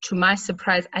 and to my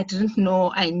surprise, I didn't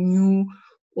know I knew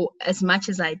or as much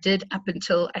as I did up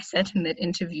until I sat in that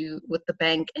interview with the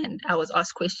bank and I was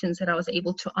asked questions that I was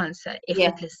able to answer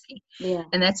effortlessly. Yeah.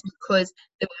 And that's because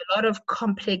there were a lot of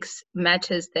complex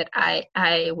matters that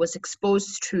I was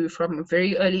exposed to from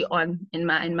very early on in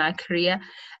my career.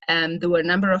 There were a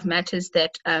number of matters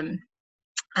that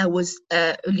I was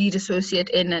a lead associate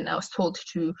in, and I was told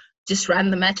to just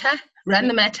run the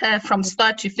matter from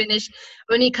start to finish.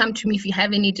 Only come to me if you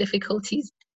have any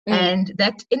difficulties. And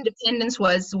that independence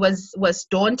was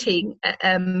daunting,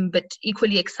 but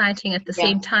equally exciting at the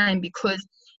same time, because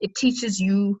it teaches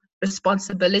you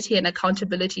responsibility and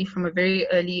accountability from a very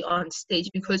early on stage,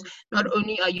 because not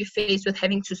only are you faced with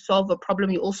having to solve a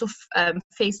problem, you're also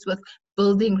faced with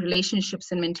building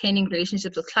relationships and maintaining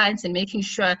relationships with clients and making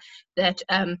sure that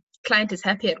client is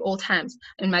happy at all times.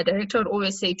 And my director would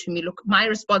always say to me, look, my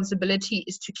responsibility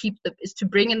is to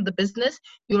bring in the business.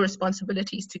 Your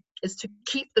responsibility is to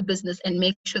keep the business and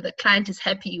make sure the client is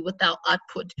happy with our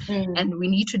output. And we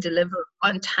need to deliver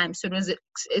on time. So it was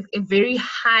a very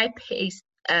high-paced,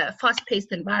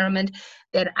 fast-paced environment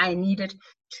that I needed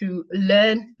to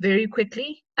learn very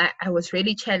quickly. I was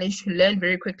really challenged to learn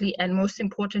very quickly, and most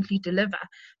importantly, deliver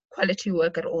quality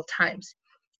work at all times.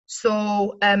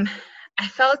 So I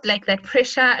felt like that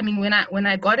pressure. I mean, when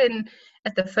I got in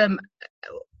at the firm,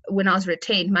 when I was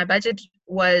retained, my budget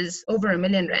was over R1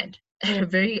 million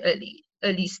very early.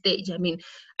 early stage. I mean,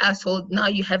 I was told, now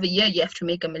you have a year, you have to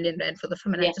make R1 million for the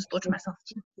film. And I just thought to myself,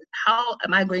 how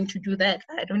am I going to do that?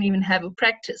 I don't even have a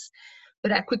practice.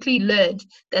 But I quickly learned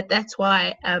that that's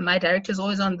why my director is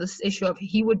always on this issue of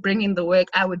he would bring in the work,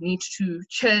 I would need to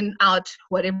churn out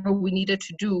whatever we needed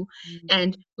to do.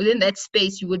 And within that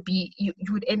space, you would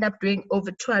end up doing over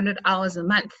 200 hours a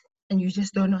month, and you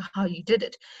just don't know how you did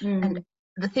it. And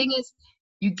the thing is,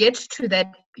 you get to that,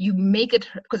 you make it,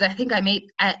 because I think I made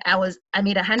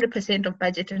 100% of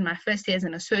budget in my first year as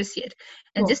an associate.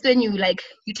 And just when you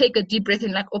take a deep breath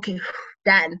and okay,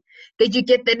 done. Then you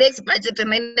get the next budget,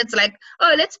 and then it's like,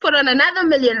 oh, let's put on another R1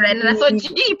 million. And I thought,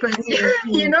 gee, but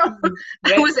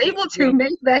I was able to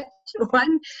make that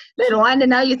one, and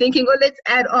now you're thinking, oh, let's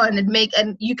add on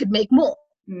and you could make more.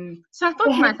 So I thought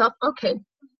to myself, okay,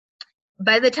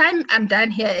 by the time I'm done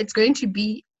here, it's going to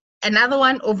be another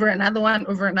one over another one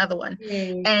over another one.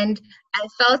 And I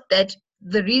felt that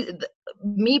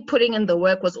me putting in the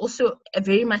work was also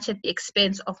very much at the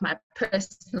expense of my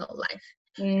personal life.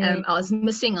 I was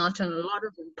missing out on a lot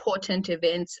of important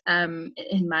events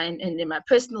in my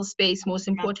personal space. Most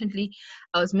importantly,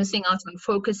 I was missing out on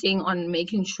focusing on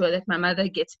making sure that my mother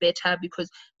gets better, because,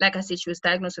 like I said, she was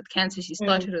diagnosed with cancer. She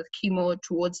started with chemo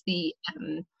towards the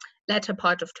latter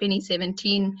part of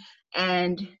 2017,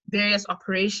 and various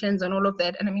operations and all of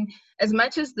that. And I mean, as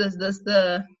much as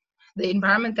the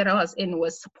environment that I was in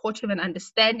was supportive and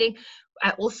understanding,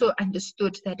 I also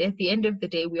understood that at the end of the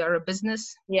day, we are a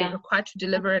business. We're required to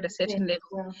deliver at a certain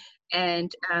level.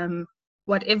 And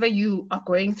whatever you are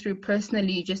going through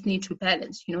personally, you just need to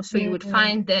balance, So you would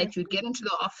find that you'd get into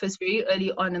the office very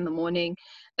early on in the morning.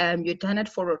 You're done at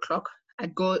 4 o'clock.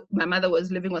 I'd go, my mother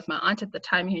was living with my aunt at the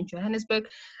time here in Johannesburg.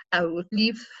 I would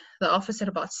leave the office at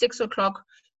about 6 o'clock,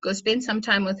 go spend some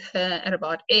time with her at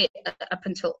about 8, up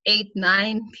until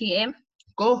 9 p.m.,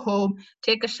 go home,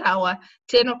 take a shower,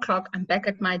 10 o'clock, I'm back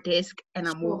at my desk and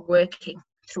I'm working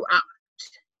throughout,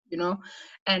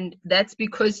 And that's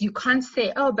because you can't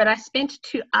say, oh, but I spent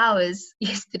 2 hours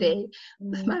yesterday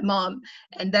with my mom,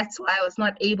 and that's why I was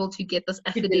not able to get this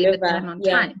affidavit done on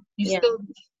time.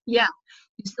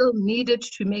 You still needed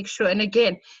to make sure. And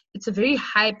again, it's a very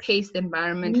high-paced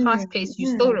environment, fast-paced.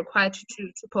 You're still required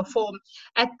to perform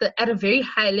at a very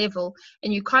high level,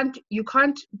 and you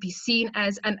can't be seen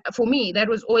as. And for me, that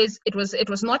was always it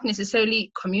was not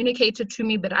necessarily communicated to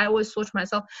me, but I always thought to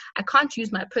myself, I can't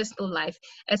use my personal life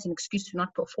as an excuse to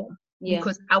not perform,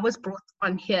 because I was brought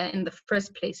on here in the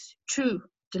first place to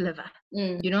deliver,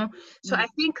 So I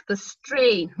think the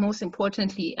strain, most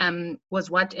importantly, was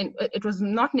and it was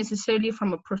not necessarily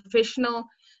from a professional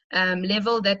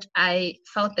level that I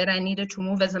felt that I needed to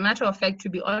move. As a matter of fact, to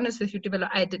be honest with you,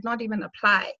 I did not even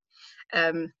apply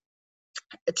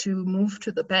to move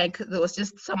to the bank. There was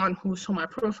just someone who saw my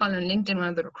profile on LinkedIn, one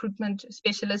of the recruitment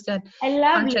specialists, that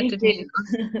contacted me.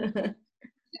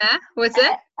 Yeah, what's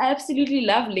that? I absolutely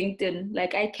love LinkedIn.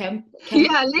 Like, I camp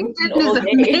LinkedIn is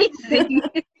amazing.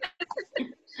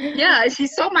 Yeah, she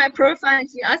saw my profile and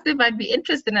she asked if I'd be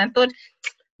interested, and I thought,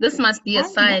 this must be a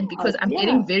sign, because I'm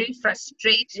getting very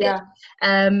frustrated.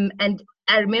 And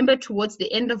I remember towards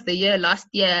the end of the year, last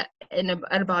year,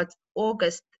 at about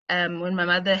August, when my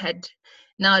mother had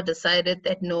now decided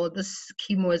that, no, this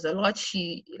chemo is a lot.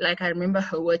 I remember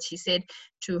her words, she said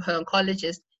to her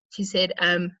oncologist, she said,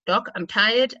 Doc, I'm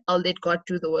tired. I'll let God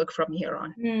do the work from here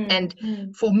on.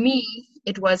 And for me,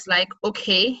 it was like,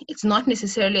 okay, it's not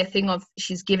necessarily a thing of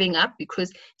she's giving up,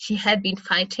 because she had been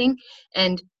fighting.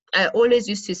 And I always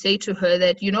used to say to her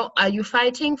that, are you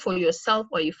fighting for yourself,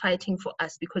 or are you fighting for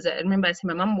us? Because I remember I said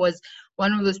my mom was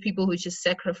one of those people who just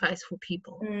sacrificed for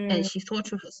people. And she thought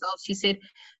to herself, she said,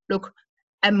 look,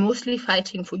 I'm mostly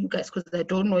fighting for you guys, because I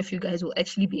don't know if you guys will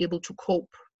actually be able to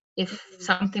cope if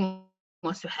something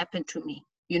was to happen to me,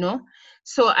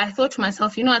 So I thought to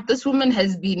myself, this woman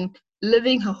has been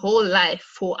living her whole life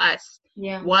for us.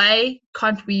 Why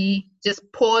can't we just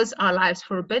pause our lives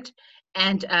for a bit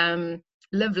and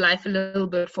live life a little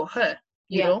bit for her,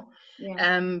 you know?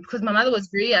 Because my mother was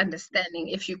very understanding.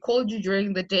 If she called you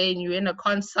during the day and you're in a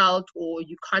consult or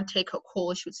you can't take her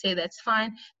call, she would say, that's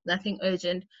fine, nothing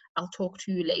urgent, I'll talk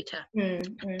to you later.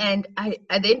 And I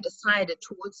then decided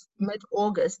towards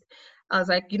mid-August, I was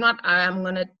like, I'm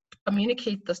going to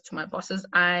communicate this to my bosses.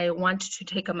 I want to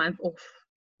take a month off.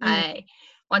 I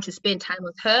want to spend time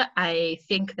with her. I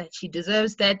think that she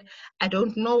deserves that. I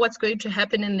don't know what's going to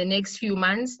happen in the next few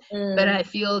months, but I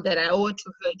feel that I owe it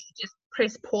to her to just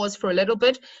press pause for a little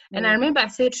bit. And I remember I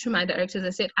said to my directors,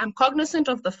 I said, I'm cognizant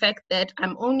of the fact that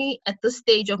I'm only at this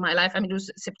stage of my life. I mean, it was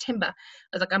September. I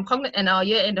was like, I'm cognizant, and our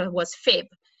year end was Feb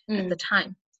at the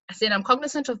time. I said, I'm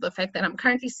cognizant of the fact that I'm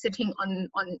currently sitting on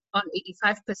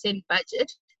 85%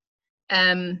 budget.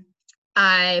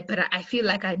 But I feel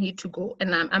like I need to go,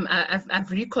 and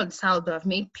I've reconciled, I've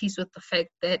made peace with the fact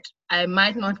that I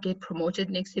might not get promoted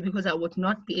next year because I would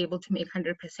not be able to make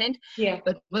 100%. Yeah.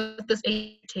 But with this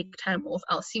take time off,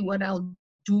 I'll see what I'll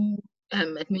do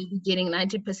at maybe getting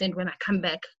 90% when I come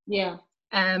back. Yeah.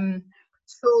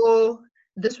 So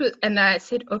this was, and I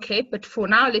said, okay, but for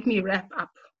now, let me wrap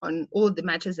up on all the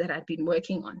matters that I've been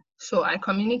working on. So I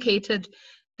communicated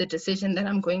the decision that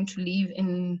I'm going to leave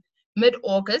in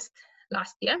mid-August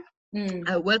last year.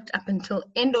 I worked up until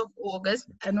end of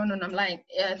August. No, I'm lying.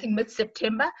 I think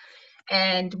mid-September.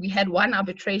 And we had one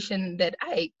arbitration that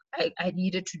I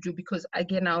needed to do because,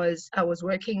 again, I was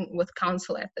working with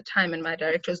counsel at the time and my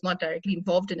director was not directly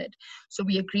involved in it. So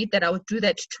we agreed that I would do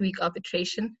that 2-week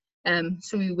arbitration.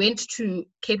 So we went to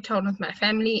Cape Town with my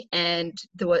family, and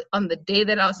on the day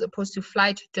that I was supposed to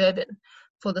fly to Durban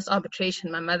for this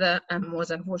arbitration, my mother was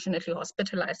unfortunately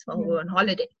hospitalized while we were on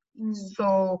holiday.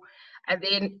 So I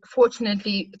then,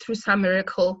 fortunately, through some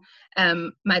miracle,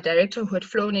 my director, who had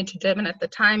flown into Durban at the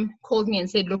time, called me and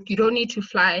said, look, you don't need to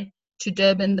fly to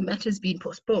Durban. The matter's been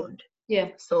postponed. Yeah.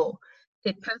 So I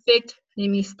said, perfect, let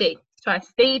me stay. So I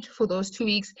stayed for those 2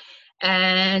 weeks,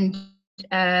 and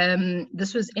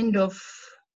this was end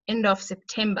of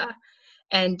September.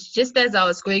 And just as I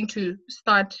was going to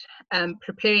start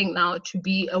preparing now to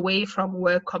be away from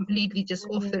work completely, just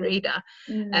off the radar,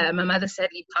 my mother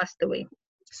sadly passed away.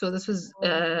 So this was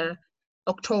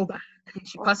October.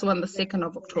 She passed away on the 2nd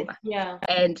of October. Yeah.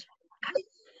 And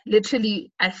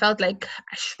I felt like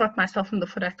I shot myself in the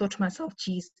foot. I thought to myself,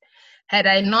 geez, had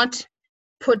I not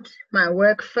put my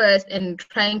work first and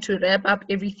trying to wrap up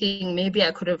everything, maybe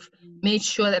I could have made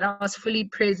sure that I was fully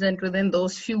present within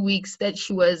those few weeks that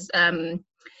she was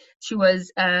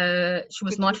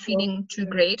not feeling too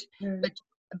great.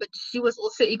 But she was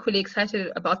also equally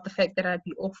excited about the fact that I'd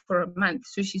be off for a month.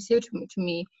 So she said to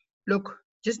me, look,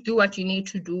 just do what you need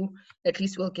to do. At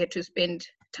least we'll get to spend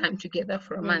time together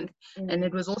for a month. And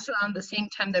it was also around the same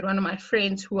time that one of my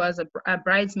friends, who was a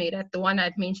bridesmaid at the one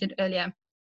I'd mentioned earlier,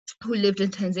 who lived in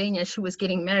Tanzania, she was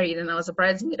getting married, and I was a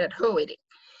bridesmaid at her wedding.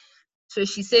 So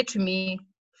she said to me,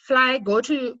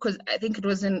 because I think it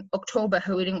was in October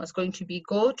her wedding was going to be,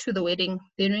 go to the wedding,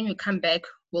 then when you come back,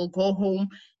 we'll go home,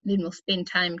 then we'll spend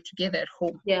time together at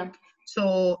home. Yeah.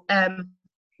 So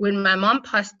when my mom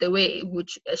passed away,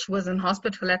 which she was in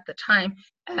hospital at the time,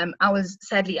 I was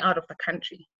sadly out of the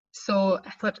country. So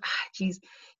I thought, geez,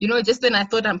 just when I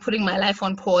thought I'm putting my life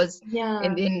on pause,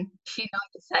 and then she now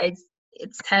decides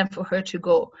it's time for her to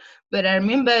go. But I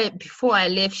remember before I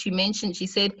left, she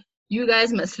said, you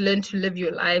guys must learn to live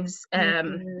your lives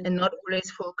and not always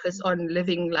focus on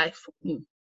living life for me.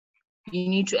 You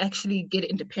need to actually get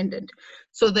independent.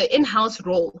 So the in-house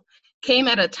role came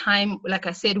at a time, like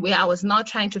I said, where I was now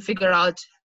trying to figure out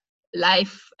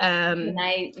life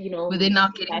within now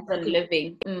getting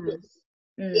living.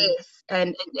 Yes,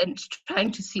 and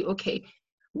trying to see, okay,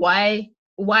 why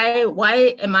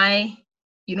am I,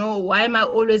 why am I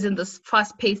always in this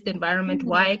fast-paced environment?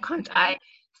 Why can't I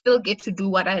still get to do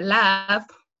what I love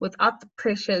without the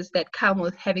pressures that come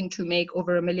with having to make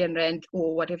over R1 million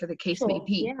or whatever the case may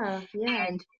be? Yeah.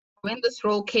 And when this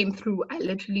role came through,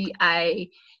 I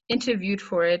interviewed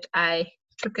for it. I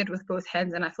took it with both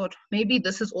hands, and I thought maybe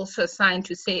this is also a sign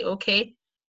to say, okay,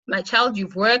 my child,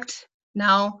 you've worked,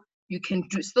 now you can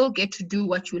still get to do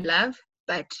what you love,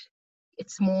 but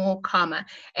it's more calmer.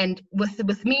 And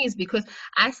with me is because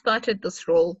I started this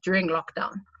role during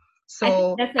lockdown.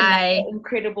 So that's another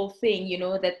incredible thing,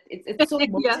 that it's so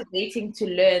motivating to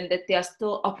learn that there are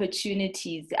still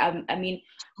opportunities. I mean,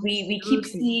 we keep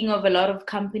seeing of a lot of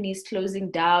companies closing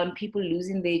down, people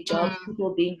losing their jobs,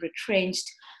 people being retrenched.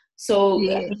 So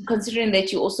I mean, considering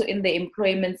that you're also in the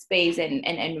employment space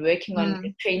and working on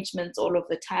retrenchments all of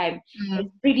the time, it's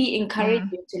pretty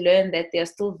encouraging to learn that there are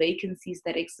still vacancies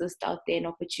that exist out there and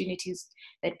opportunities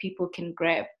that people can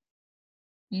grab.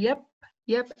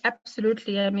 Yep,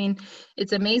 absolutely. I mean,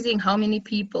 it's amazing how many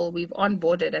people we've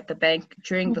onboarded at the bank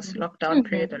during this lockdown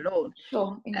period alone.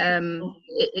 Sure.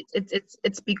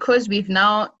 It's because we've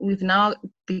now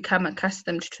become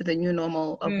accustomed to the new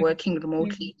normal of working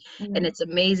remotely, and it's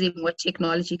amazing what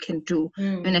technology can do.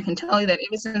 And I can tell you that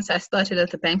ever since I started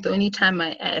at the bank, the only time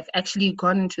I've actually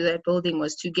gone into that building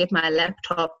was to get my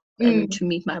laptop to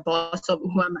meet my boss, or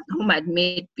whom I'd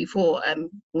met before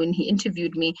when he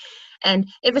interviewed me. And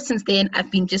ever since then,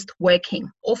 I've been just working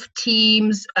off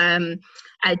Teams.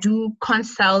 I do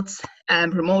consults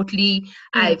remotely.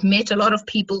 I've met a lot of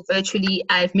people virtually.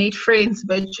 I've made friends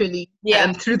virtually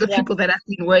through the people that I've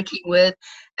been working with,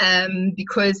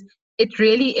 because it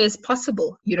really is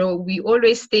possible. You know, we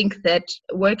always think that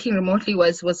working remotely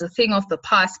was a thing of the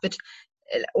past,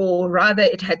 or rather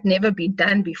it had never been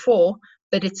done before,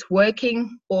 but it's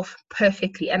working off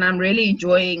perfectly. And I'm really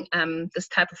enjoying this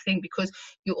type of thing, because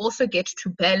you also get to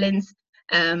balance,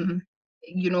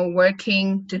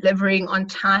 working, delivering on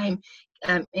time,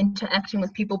 interacting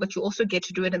with people, but you also get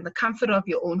to do it in the comfort of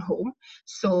your own home.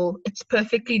 So it's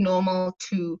perfectly normal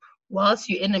to, whilst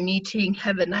you're in a meeting,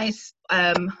 have a nice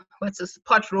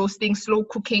pot roasting, slow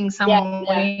cooking somewhere,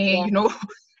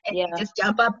 and you just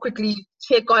jump up quickly,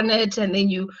 check on it, and then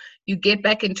you get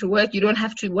back into work. You don't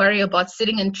have to worry about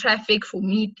sitting in traffic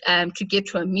to get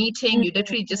to a meeting. You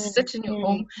literally just sit in your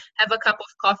home, have a cup of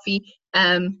coffee,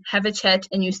 have a chat,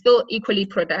 and you're still equally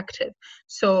productive.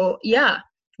 So yeah,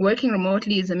 working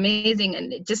remotely is amazing,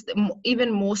 and just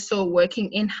even more so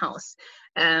working in-house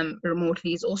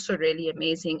remotely is also really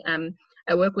amazing.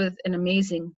 I work with an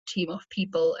amazing team of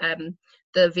people.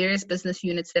 The various business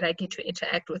units that I get to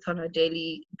interact with on a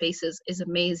daily basis is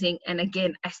amazing. And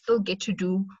again, I still get to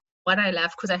do what I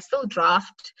love, because I still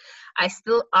draft, I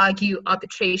still argue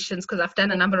arbitrations, because I've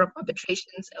done a number of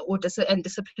arbitrations and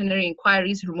disciplinary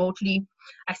inquiries remotely.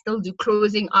 I still do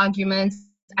closing arguments.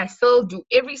 I still do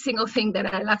every single thing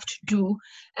that I love to do.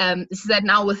 This is that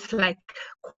now with like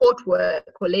court work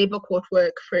or labor court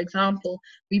work, for example,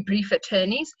 we brief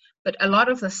attorneys, but a lot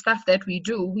of the stuff that we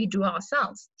do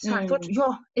ourselves. So I thought,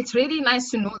 it's really nice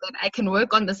to know that I can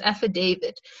work on this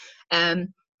affidavit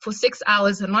for 6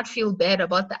 hours and not feel bad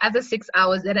about the other 6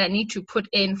 hours that I need to put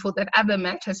in for that other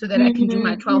matter, so that I can do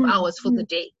my 12 hours for the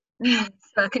day.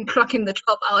 So I can clock in the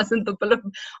 12 hours in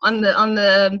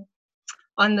the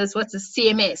on this, what's the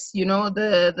CMS,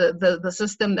 the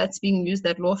system that's being used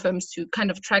at law firms to kind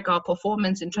of track our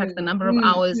performance and track the number of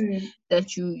hours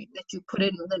that you put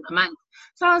in within a month.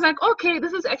 So I was like, okay,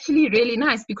 this is actually really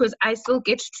nice, because I still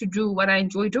get to do what I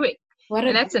enjoy doing.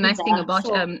 And that's a nice thing about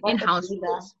in-house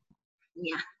roles.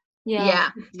 Yeah.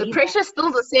 The pressure's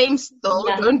still the same, though.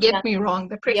 Don't get me wrong.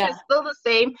 The pressure's still the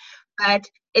same, but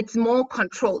it's more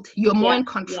controlled. You're more in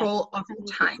control of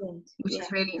the time, which is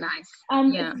really nice.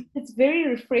 It's very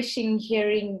refreshing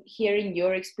hearing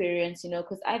your experience,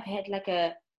 because I've had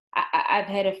I've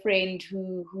had a friend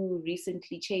who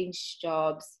recently changed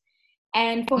jobs,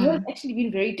 and for her it's actually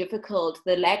been very difficult,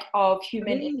 the lack of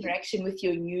human interaction with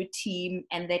your new team,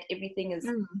 and that everything is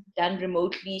done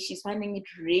remotely. She's finding it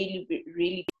really,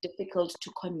 really difficult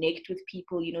to connect with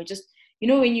people,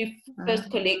 when you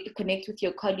first connect with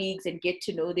your colleagues and get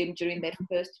to know them during that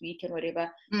first week and whatever.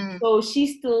 So she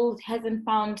still hasn't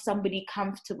found somebody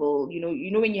comfortable,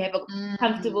 when you have a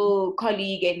comfortable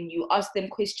colleague and you ask them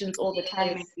questions all the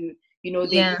time,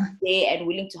 and they're there and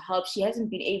willing to help. She hasn't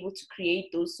been able to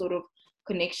create those sort of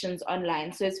connections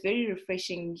online. So it's very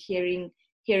refreshing hearing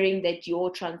that your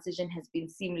transition has been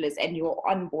seamless and your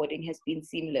onboarding has been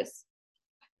seamless.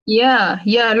 Yeah.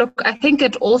 Look, I think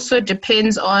it also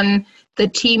depends on the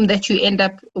team that you end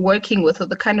up working with, or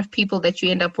the kind of people that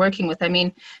you end up working with. I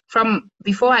mean, from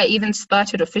before I even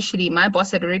started officially, my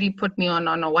boss had already put me on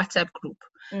a WhatsApp group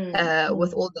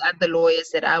with all the other lawyers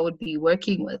that I would be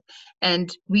working with.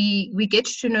 And we get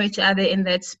to know each other in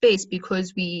that space,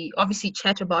 because we obviously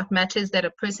chat about matters that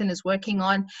a person is working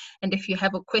on. And if you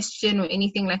have a question or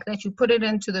anything like that, you put it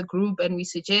into the group and we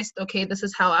suggest, okay, this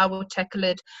is how I will tackle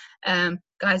it.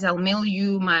 Guys, I'll mail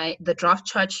you the draft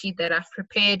chart sheet that I've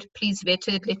prepared. Please vet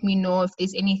it. Let me know if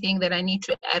there's anything that I need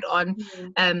to add on.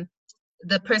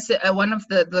 The person, one of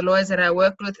the lawyers that I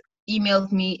worked with,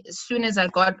 emailed me as soon as I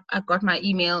got my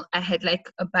email. I had like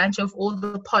a bunch of all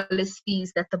the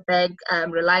policies that the bank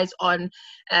relies on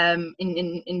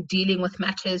in dealing with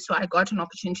matters. So I got an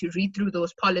opportunity to read through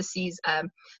those policies,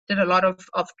 did a lot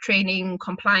of training,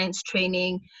 compliance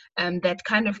training, that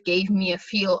kind of gave me a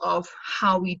feel of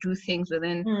how we do things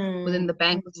within the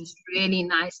bank, which is really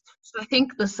nice. So I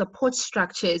think the support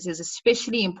structures is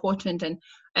especially important,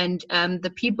 and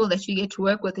the people that you get to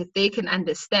work with, if they can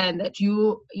understand that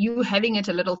you having it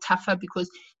a little tougher because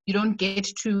you don't get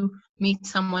to meet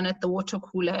someone at the water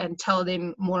cooler and tell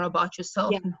them more about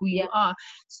yourself and who you are.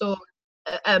 So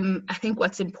I think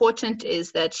what's important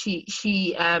is that she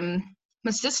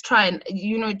must just try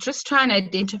and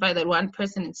identify that one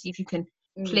person and see if you can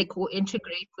click or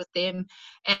integrate with them.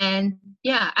 And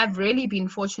I've really been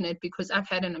fortunate because I've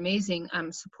had an amazing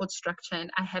support structure,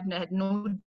 and I haven't had no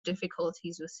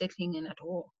difficulties with settling in at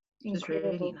all. It was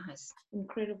really Incredible. nice.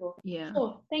 Incredible. Yeah.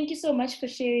 Oh, thank you so much for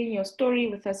sharing your story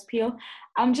with us, Peel.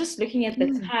 I'm just looking at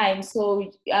the time.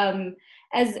 So, as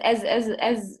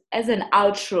an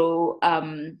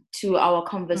outro to our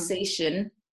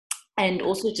conversation, and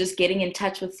also just getting in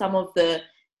touch with some of the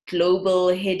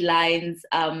global headlines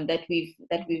that we've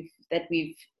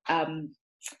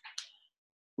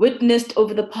witnessed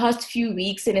over the past few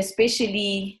weeks, and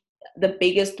especially the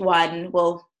biggest one,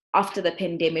 well, after the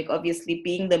pandemic, obviously,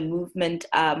 being the movement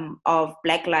of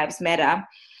Black Lives Matter.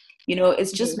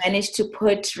 It's just managed to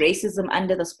put racism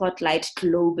under the spotlight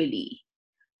globally.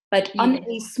 But on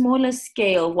a smaller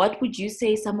scale, what would you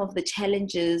say some of the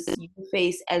challenges you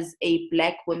face as a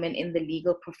Black woman in the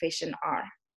legal profession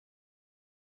are?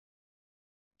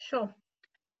 Sure.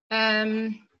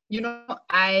 One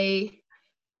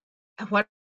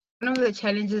of the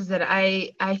challenges that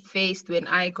I faced when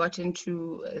I got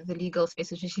into the legal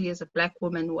space, especially as a Black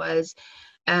woman, was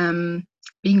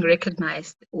being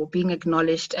recognized or being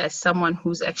acknowledged as someone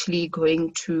who's actually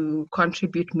going to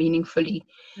contribute meaningfully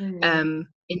in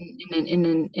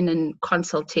a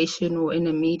consultation or in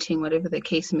a meeting, whatever the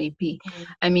case may be.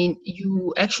 I mean,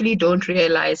 you actually don't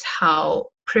realize how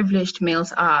privileged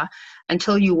males are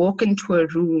until you walk into a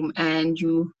room and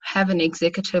you have an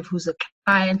executive who's a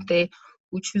client there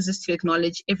who chooses to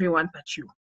acknowledge everyone but you.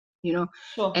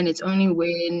 Sure. And it's only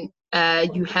when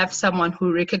you have someone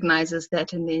who recognizes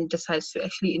that and then decides to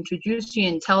actually introduce you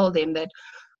and tell them that,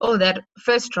 oh, that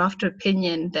first draft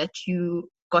opinion that you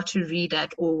got to read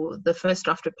at, or the first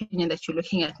draft opinion that you're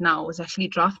looking at now, was actually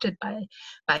drafted by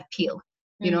Peel.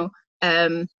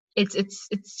 It's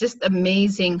just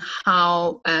amazing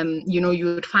how you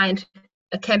would find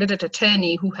a candidate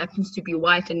attorney who happens to be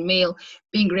white and male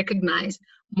being recognized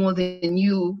more than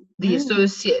you, the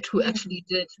associate who actually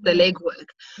did the legwork.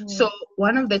 So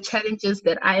one of the challenges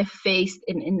that I faced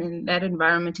in that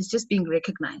environment is just being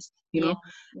recognized,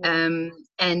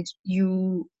 and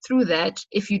you, through that,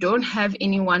 if you don't have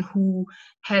anyone who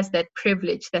has that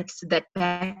privilege that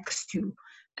backs you,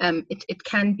 it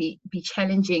can be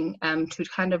challenging to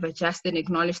kind of adjust and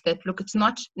acknowledge that, look, it's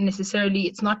not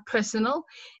personal,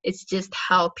 it's just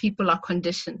how people are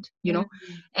conditioned,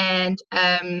 and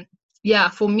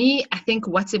for me, I think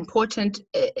what's important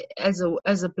as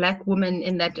a Black woman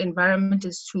in that environment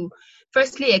is to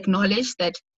firstly acknowledge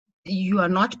that you are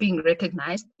not being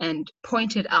recognized and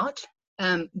point it out,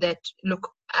 that,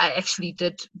 look, I actually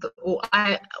did,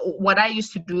 what I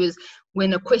used to do is,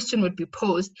 when a question would be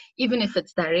posed, even if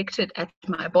it's directed at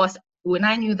my boss, when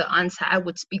I knew the answer, I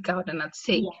would speak out and I'd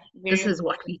say, this is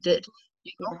what we did.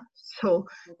 So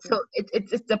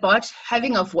it's about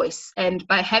having a voice, and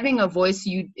by having a voice,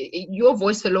 your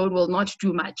voice alone will not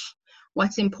do much.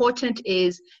 What's important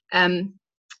is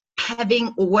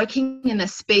having or working in a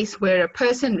space where a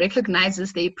person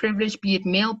recognizes their privilege, be it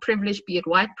male privilege, be it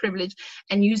white privilege,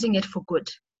 and using it for good,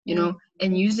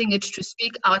 and using it to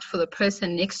speak out for the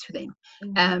person next to them.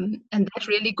 And that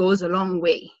really goes a long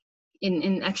way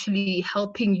in actually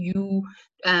helping you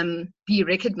be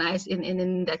recognized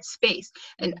in that space.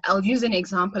 And I'll use an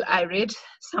example. I read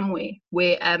somewhere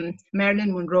where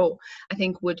Marilyn Monroe, I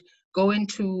think, would go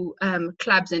into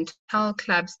clubs and tell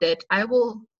clubs that I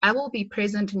will be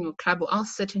present in your club, or I'll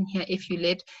sit in here if you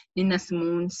let Nina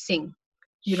Simone sing.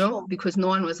 Because no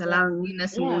one was allowing Nina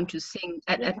Simone to sing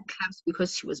at clubs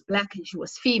because she was Black and she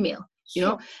was female,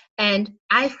 and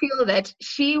I feel that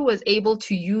she was able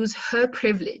to use her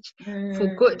privilege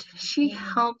for good. She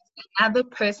helped another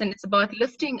person. It's about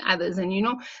lifting others, and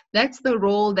that's the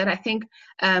role that I think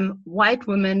white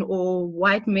women or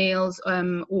white males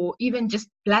or even just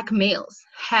Black males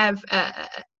have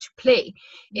to play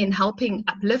in helping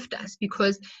uplift us.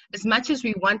 Because as much as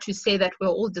we want to say that we're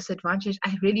all disadvantaged,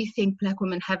 I really think Black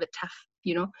women have it tough,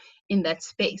 in that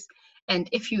space. And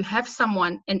if you have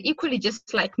someone, and equally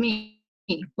just like me,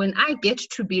 when I get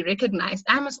to be recognized,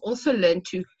 I must also learn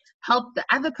to help the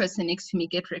other person next to me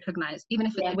get recognized, even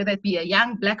if whether it be a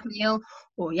young Black male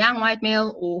or young white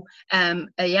male or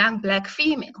a young Black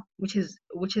female, which is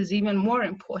even more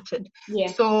important.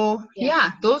 So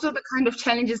those are the kind of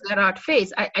challenges that I'd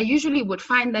face. I usually would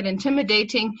find that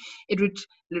intimidating. It would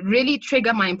really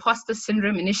trigger my imposter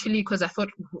syndrome initially, because I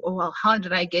thought, oh, well, how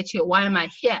did I get here? Why am I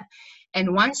here?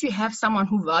 And once you have someone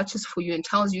who vouches for you and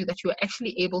tells you that you're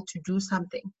actually able to do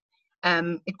something,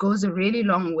 it goes a really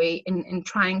long way in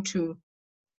trying to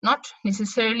not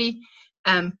necessarily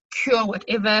cure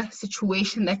whatever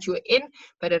situation that you're in,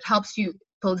 but it helps you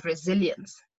build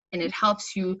resilience, and it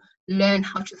helps you learn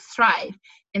how to thrive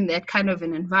in that kind of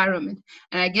an environment.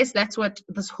 And I guess that's what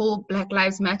this whole Black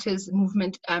Lives Matters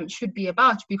movement should be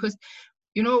about, because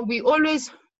we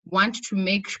always want to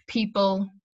make people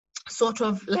sort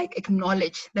of like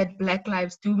acknowledge that Black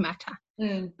lives do matter.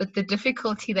 But the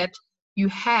difficulty that you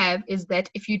have is that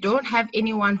if you don't have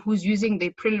anyone who's using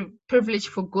their privilege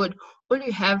for good, all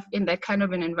you have in that kind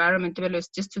of an environment is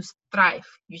just to thrive.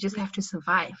 You just have to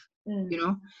survive, you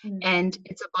know. And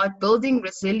it's about building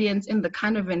resilience in the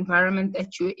kind of environment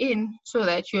that you're in, so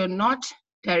that you're not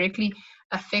directly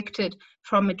affected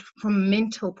from it from a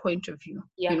mental point of view,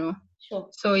 you know. Sure.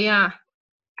 So yeah,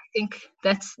 I think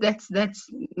that's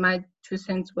my 2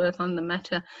 cents worth on the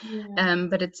matter.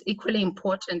 But it's equally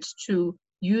important to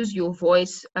use your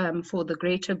voice for the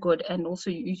greater good, and also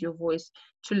use your voice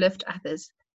to lift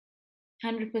others.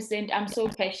 100%. I'm so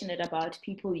passionate about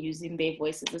people using their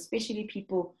voices, especially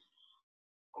people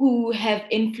who have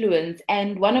influence.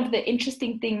 And one of the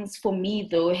interesting things for me,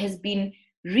 though, has been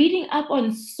reading up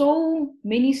on so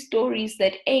many stories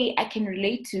that A, I can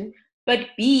relate to, but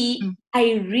B,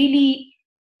 I really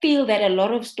feel that a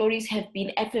lot of stories have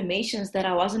been affirmations that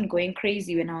I wasn't going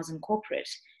crazy when I was in corporate.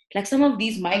 Like some of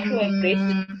these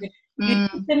microaggressions,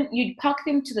 you'd park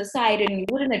them to the side and you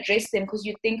wouldn't address them because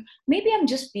you think, maybe I'm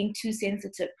just being too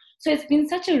sensitive. So it's been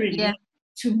such a relief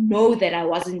to know that I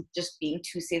wasn't just being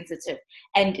too sensitive.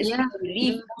 And it's been a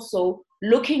relief also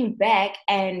looking back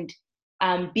and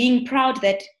being proud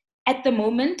that at the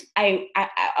moment I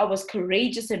was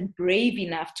courageous and brave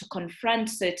enough to confront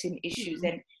certain issues.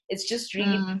 And it's just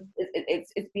really,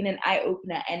 it's been an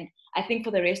eye-opener. And I think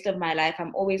for the rest of my life,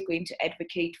 I'm always going to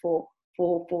advocate for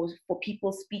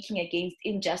people speaking against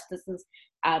injustices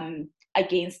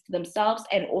against themselves,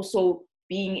 and also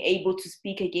being able to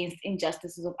speak against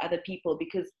injustices of other people.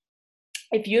 Because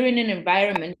if you're in an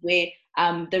environment where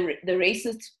the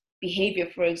racist behavior,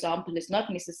 for example, is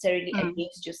not necessarily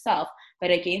against yourself,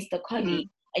 but against a colleague,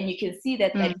 and you can see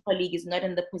that that colleague is not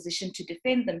in the position to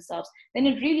defend themselves, then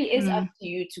it really is up to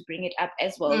you to bring it up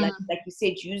as well. Like you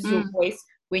said, use your voice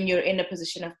when you're in a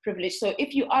position of privilege. So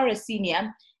if you are a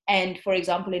senior, and for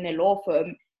example, in a law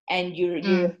firm, and you're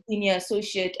a senior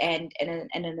associate and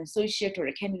an associate or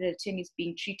a candidate attorney is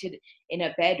being treated in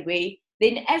a bad way,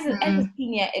 then as a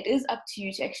senior, it is up to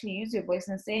you to actually use your voice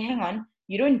and say, hang on,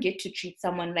 you don't get to treat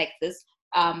someone like this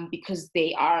because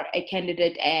they are a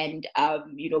candidate and,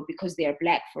 because they are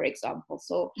Black, for example.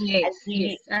 So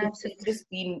it's just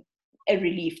been a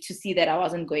relief to see that I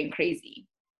wasn't going crazy.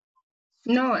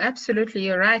 No, absolutely,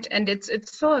 you're right. And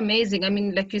it's so amazing. I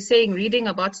mean, like you're saying, reading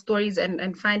about stories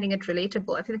and finding it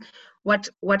relatable. I think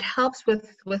what helps with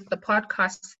the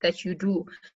podcasts that you do,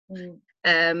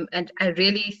 and I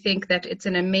really think that it's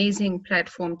an amazing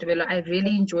platform to develop. I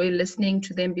really enjoy listening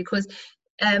to them because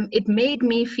it made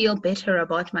me feel better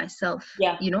about myself,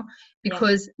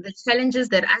 because the challenges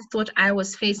that I thought I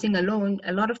was facing alone,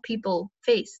 a lot of people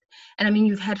faced. And I mean,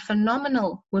 you've had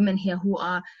phenomenal women here who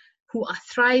are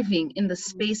thriving in the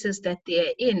spaces that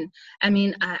they're in. I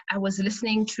mean, I was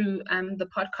listening to the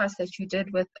podcast that you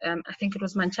did with, I think it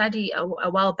was Manchadi a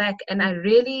while back, and I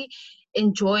really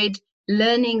enjoyed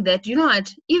learning that,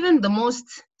 even the most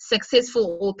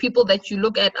successful or people that you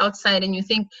look at outside and you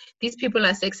think these people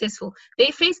are successful,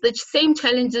 they face the same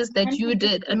challenges that you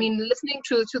did. I mean, listening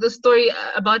to the story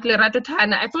about Lerato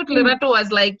Tana, I thought Lerato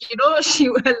was like,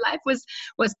 her life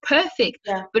was perfect.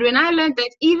 But when I learned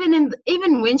that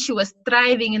even when she was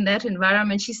thriving in that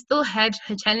environment, she still had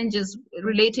her challenges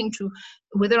relating to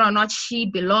whether or not she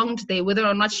belonged there, whether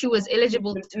or not she was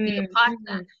eligible to be a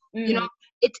partner.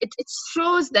 It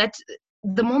shows that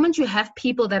the moment you have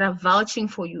people that are vouching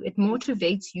for you, it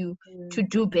motivates you to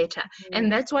do better.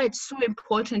 And that's why it's so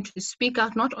important to speak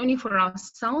out, not only for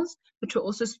ourselves, but to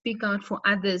also speak out for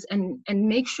others and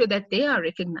make sure that they are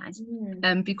recognized.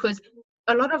 Because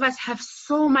a lot of us have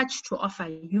so much to offer.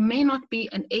 You may not be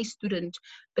an A student,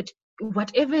 but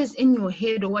whatever is in your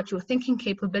head or what your thinking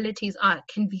capabilities are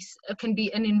can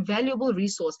be an invaluable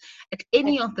resource at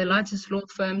any of the largest law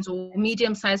firms or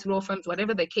medium-sized law firms,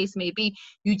 whatever the case may be.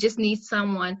 You just need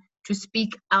someone to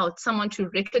speak out, someone to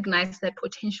recognize that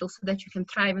potential so that you can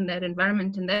thrive in that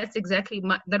environment. And that's exactly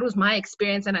that was my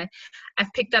experience. And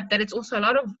I've picked up that it's also a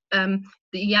lot of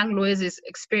the young lawyers'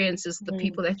 experiences, the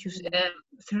people that you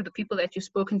through the people that you've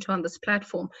spoken to on this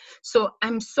platform. So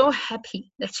I'm so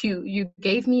happy that you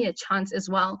gave me a chance as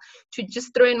well to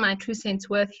just throw in my 2 cents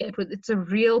worth here. It's a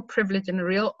real privilege and a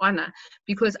real honor,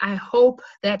 because I hope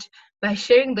that by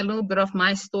sharing the little bit of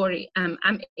my story, I'm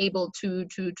able to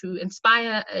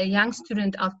inspire a young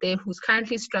student out there who's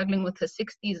currently struggling with her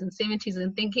 60s and 70s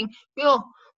and thinking,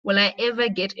 will I ever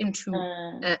get into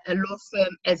a law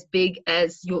firm as big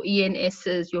as your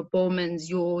ENSs, your Bowmans,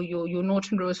 your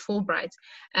Norton Rose Fulbrights?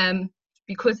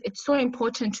 because it's so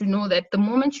important to know that the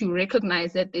moment you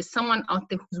recognize that there's someone out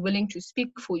there who's willing to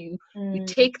speak for you, you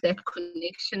take that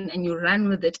connection and you run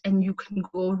with it, and you can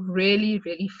go really,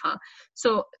 really far. So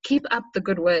keep up the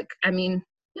good work. I mean,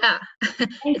 yeah,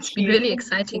 it's been really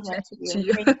exciting chatting to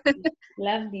you.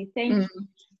 Lovely. Thank you.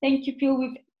 Thank you, Pio.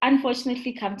 We've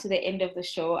unfortunately come to the end of the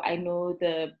show. I know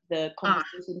the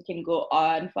conversation can go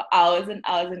on for hours and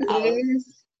hours and hours.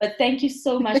 Yes. But thank you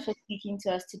so much for speaking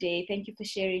to us today. Thank you for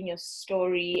sharing your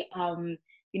story.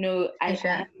 You know, I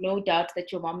have no doubt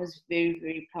that your mom is very,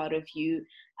 very proud of you.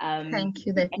 Thank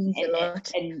you. That means a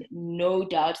lot. And no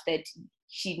doubt that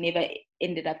she never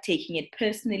ended up taking it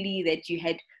personally, that you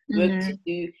had work to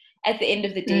do. At the end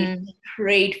of the day, she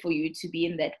prayed for you to be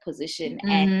in that position,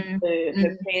 and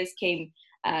her prayers came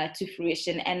to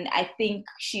fruition. And I think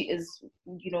she is,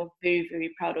 you know, very,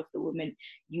 very proud of the woman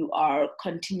you are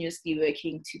continuously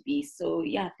working to be. So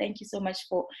yeah, thank you so much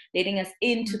for letting us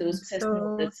into those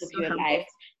personal bits of your life.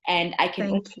 And I can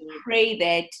only pray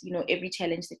that, you know, every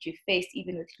challenge that you face,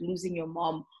 even with losing your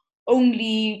mom,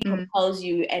 only propels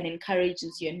you and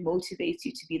encourages you and motivates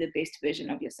you to be the best version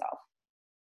of yourself.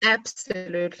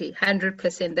 Absolutely,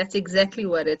 100%. That's exactly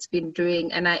what it's been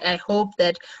doing. And I hope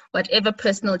that whatever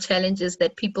personal challenges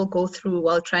that people go through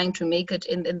while trying to make it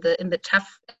in the tough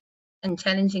and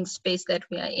challenging space that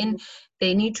we are in,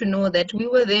 they need to know that we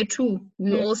were there too.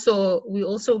 We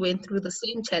also went through the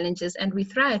same challenges, and we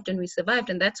thrived and we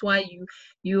survived. And that's why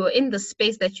you are in the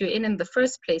space that you're in the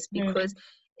first place, because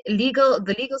the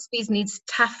legal space needs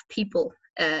tough people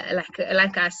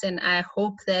like us. And I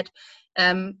hope that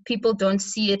people don't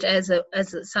see it as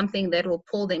something that will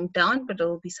pull them down, but it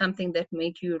will be something that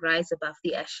make you rise above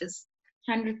the ashes.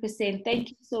 100%.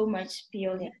 Thank you so much,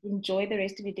 Pio. Enjoy the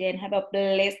rest of your day and have a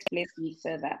blessed week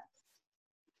further.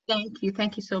 Thank you.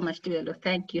 Thank you so much, Dilelo.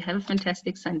 Thank you. Have a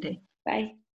fantastic Sunday.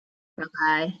 Bye.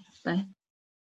 Bye-bye. Bye.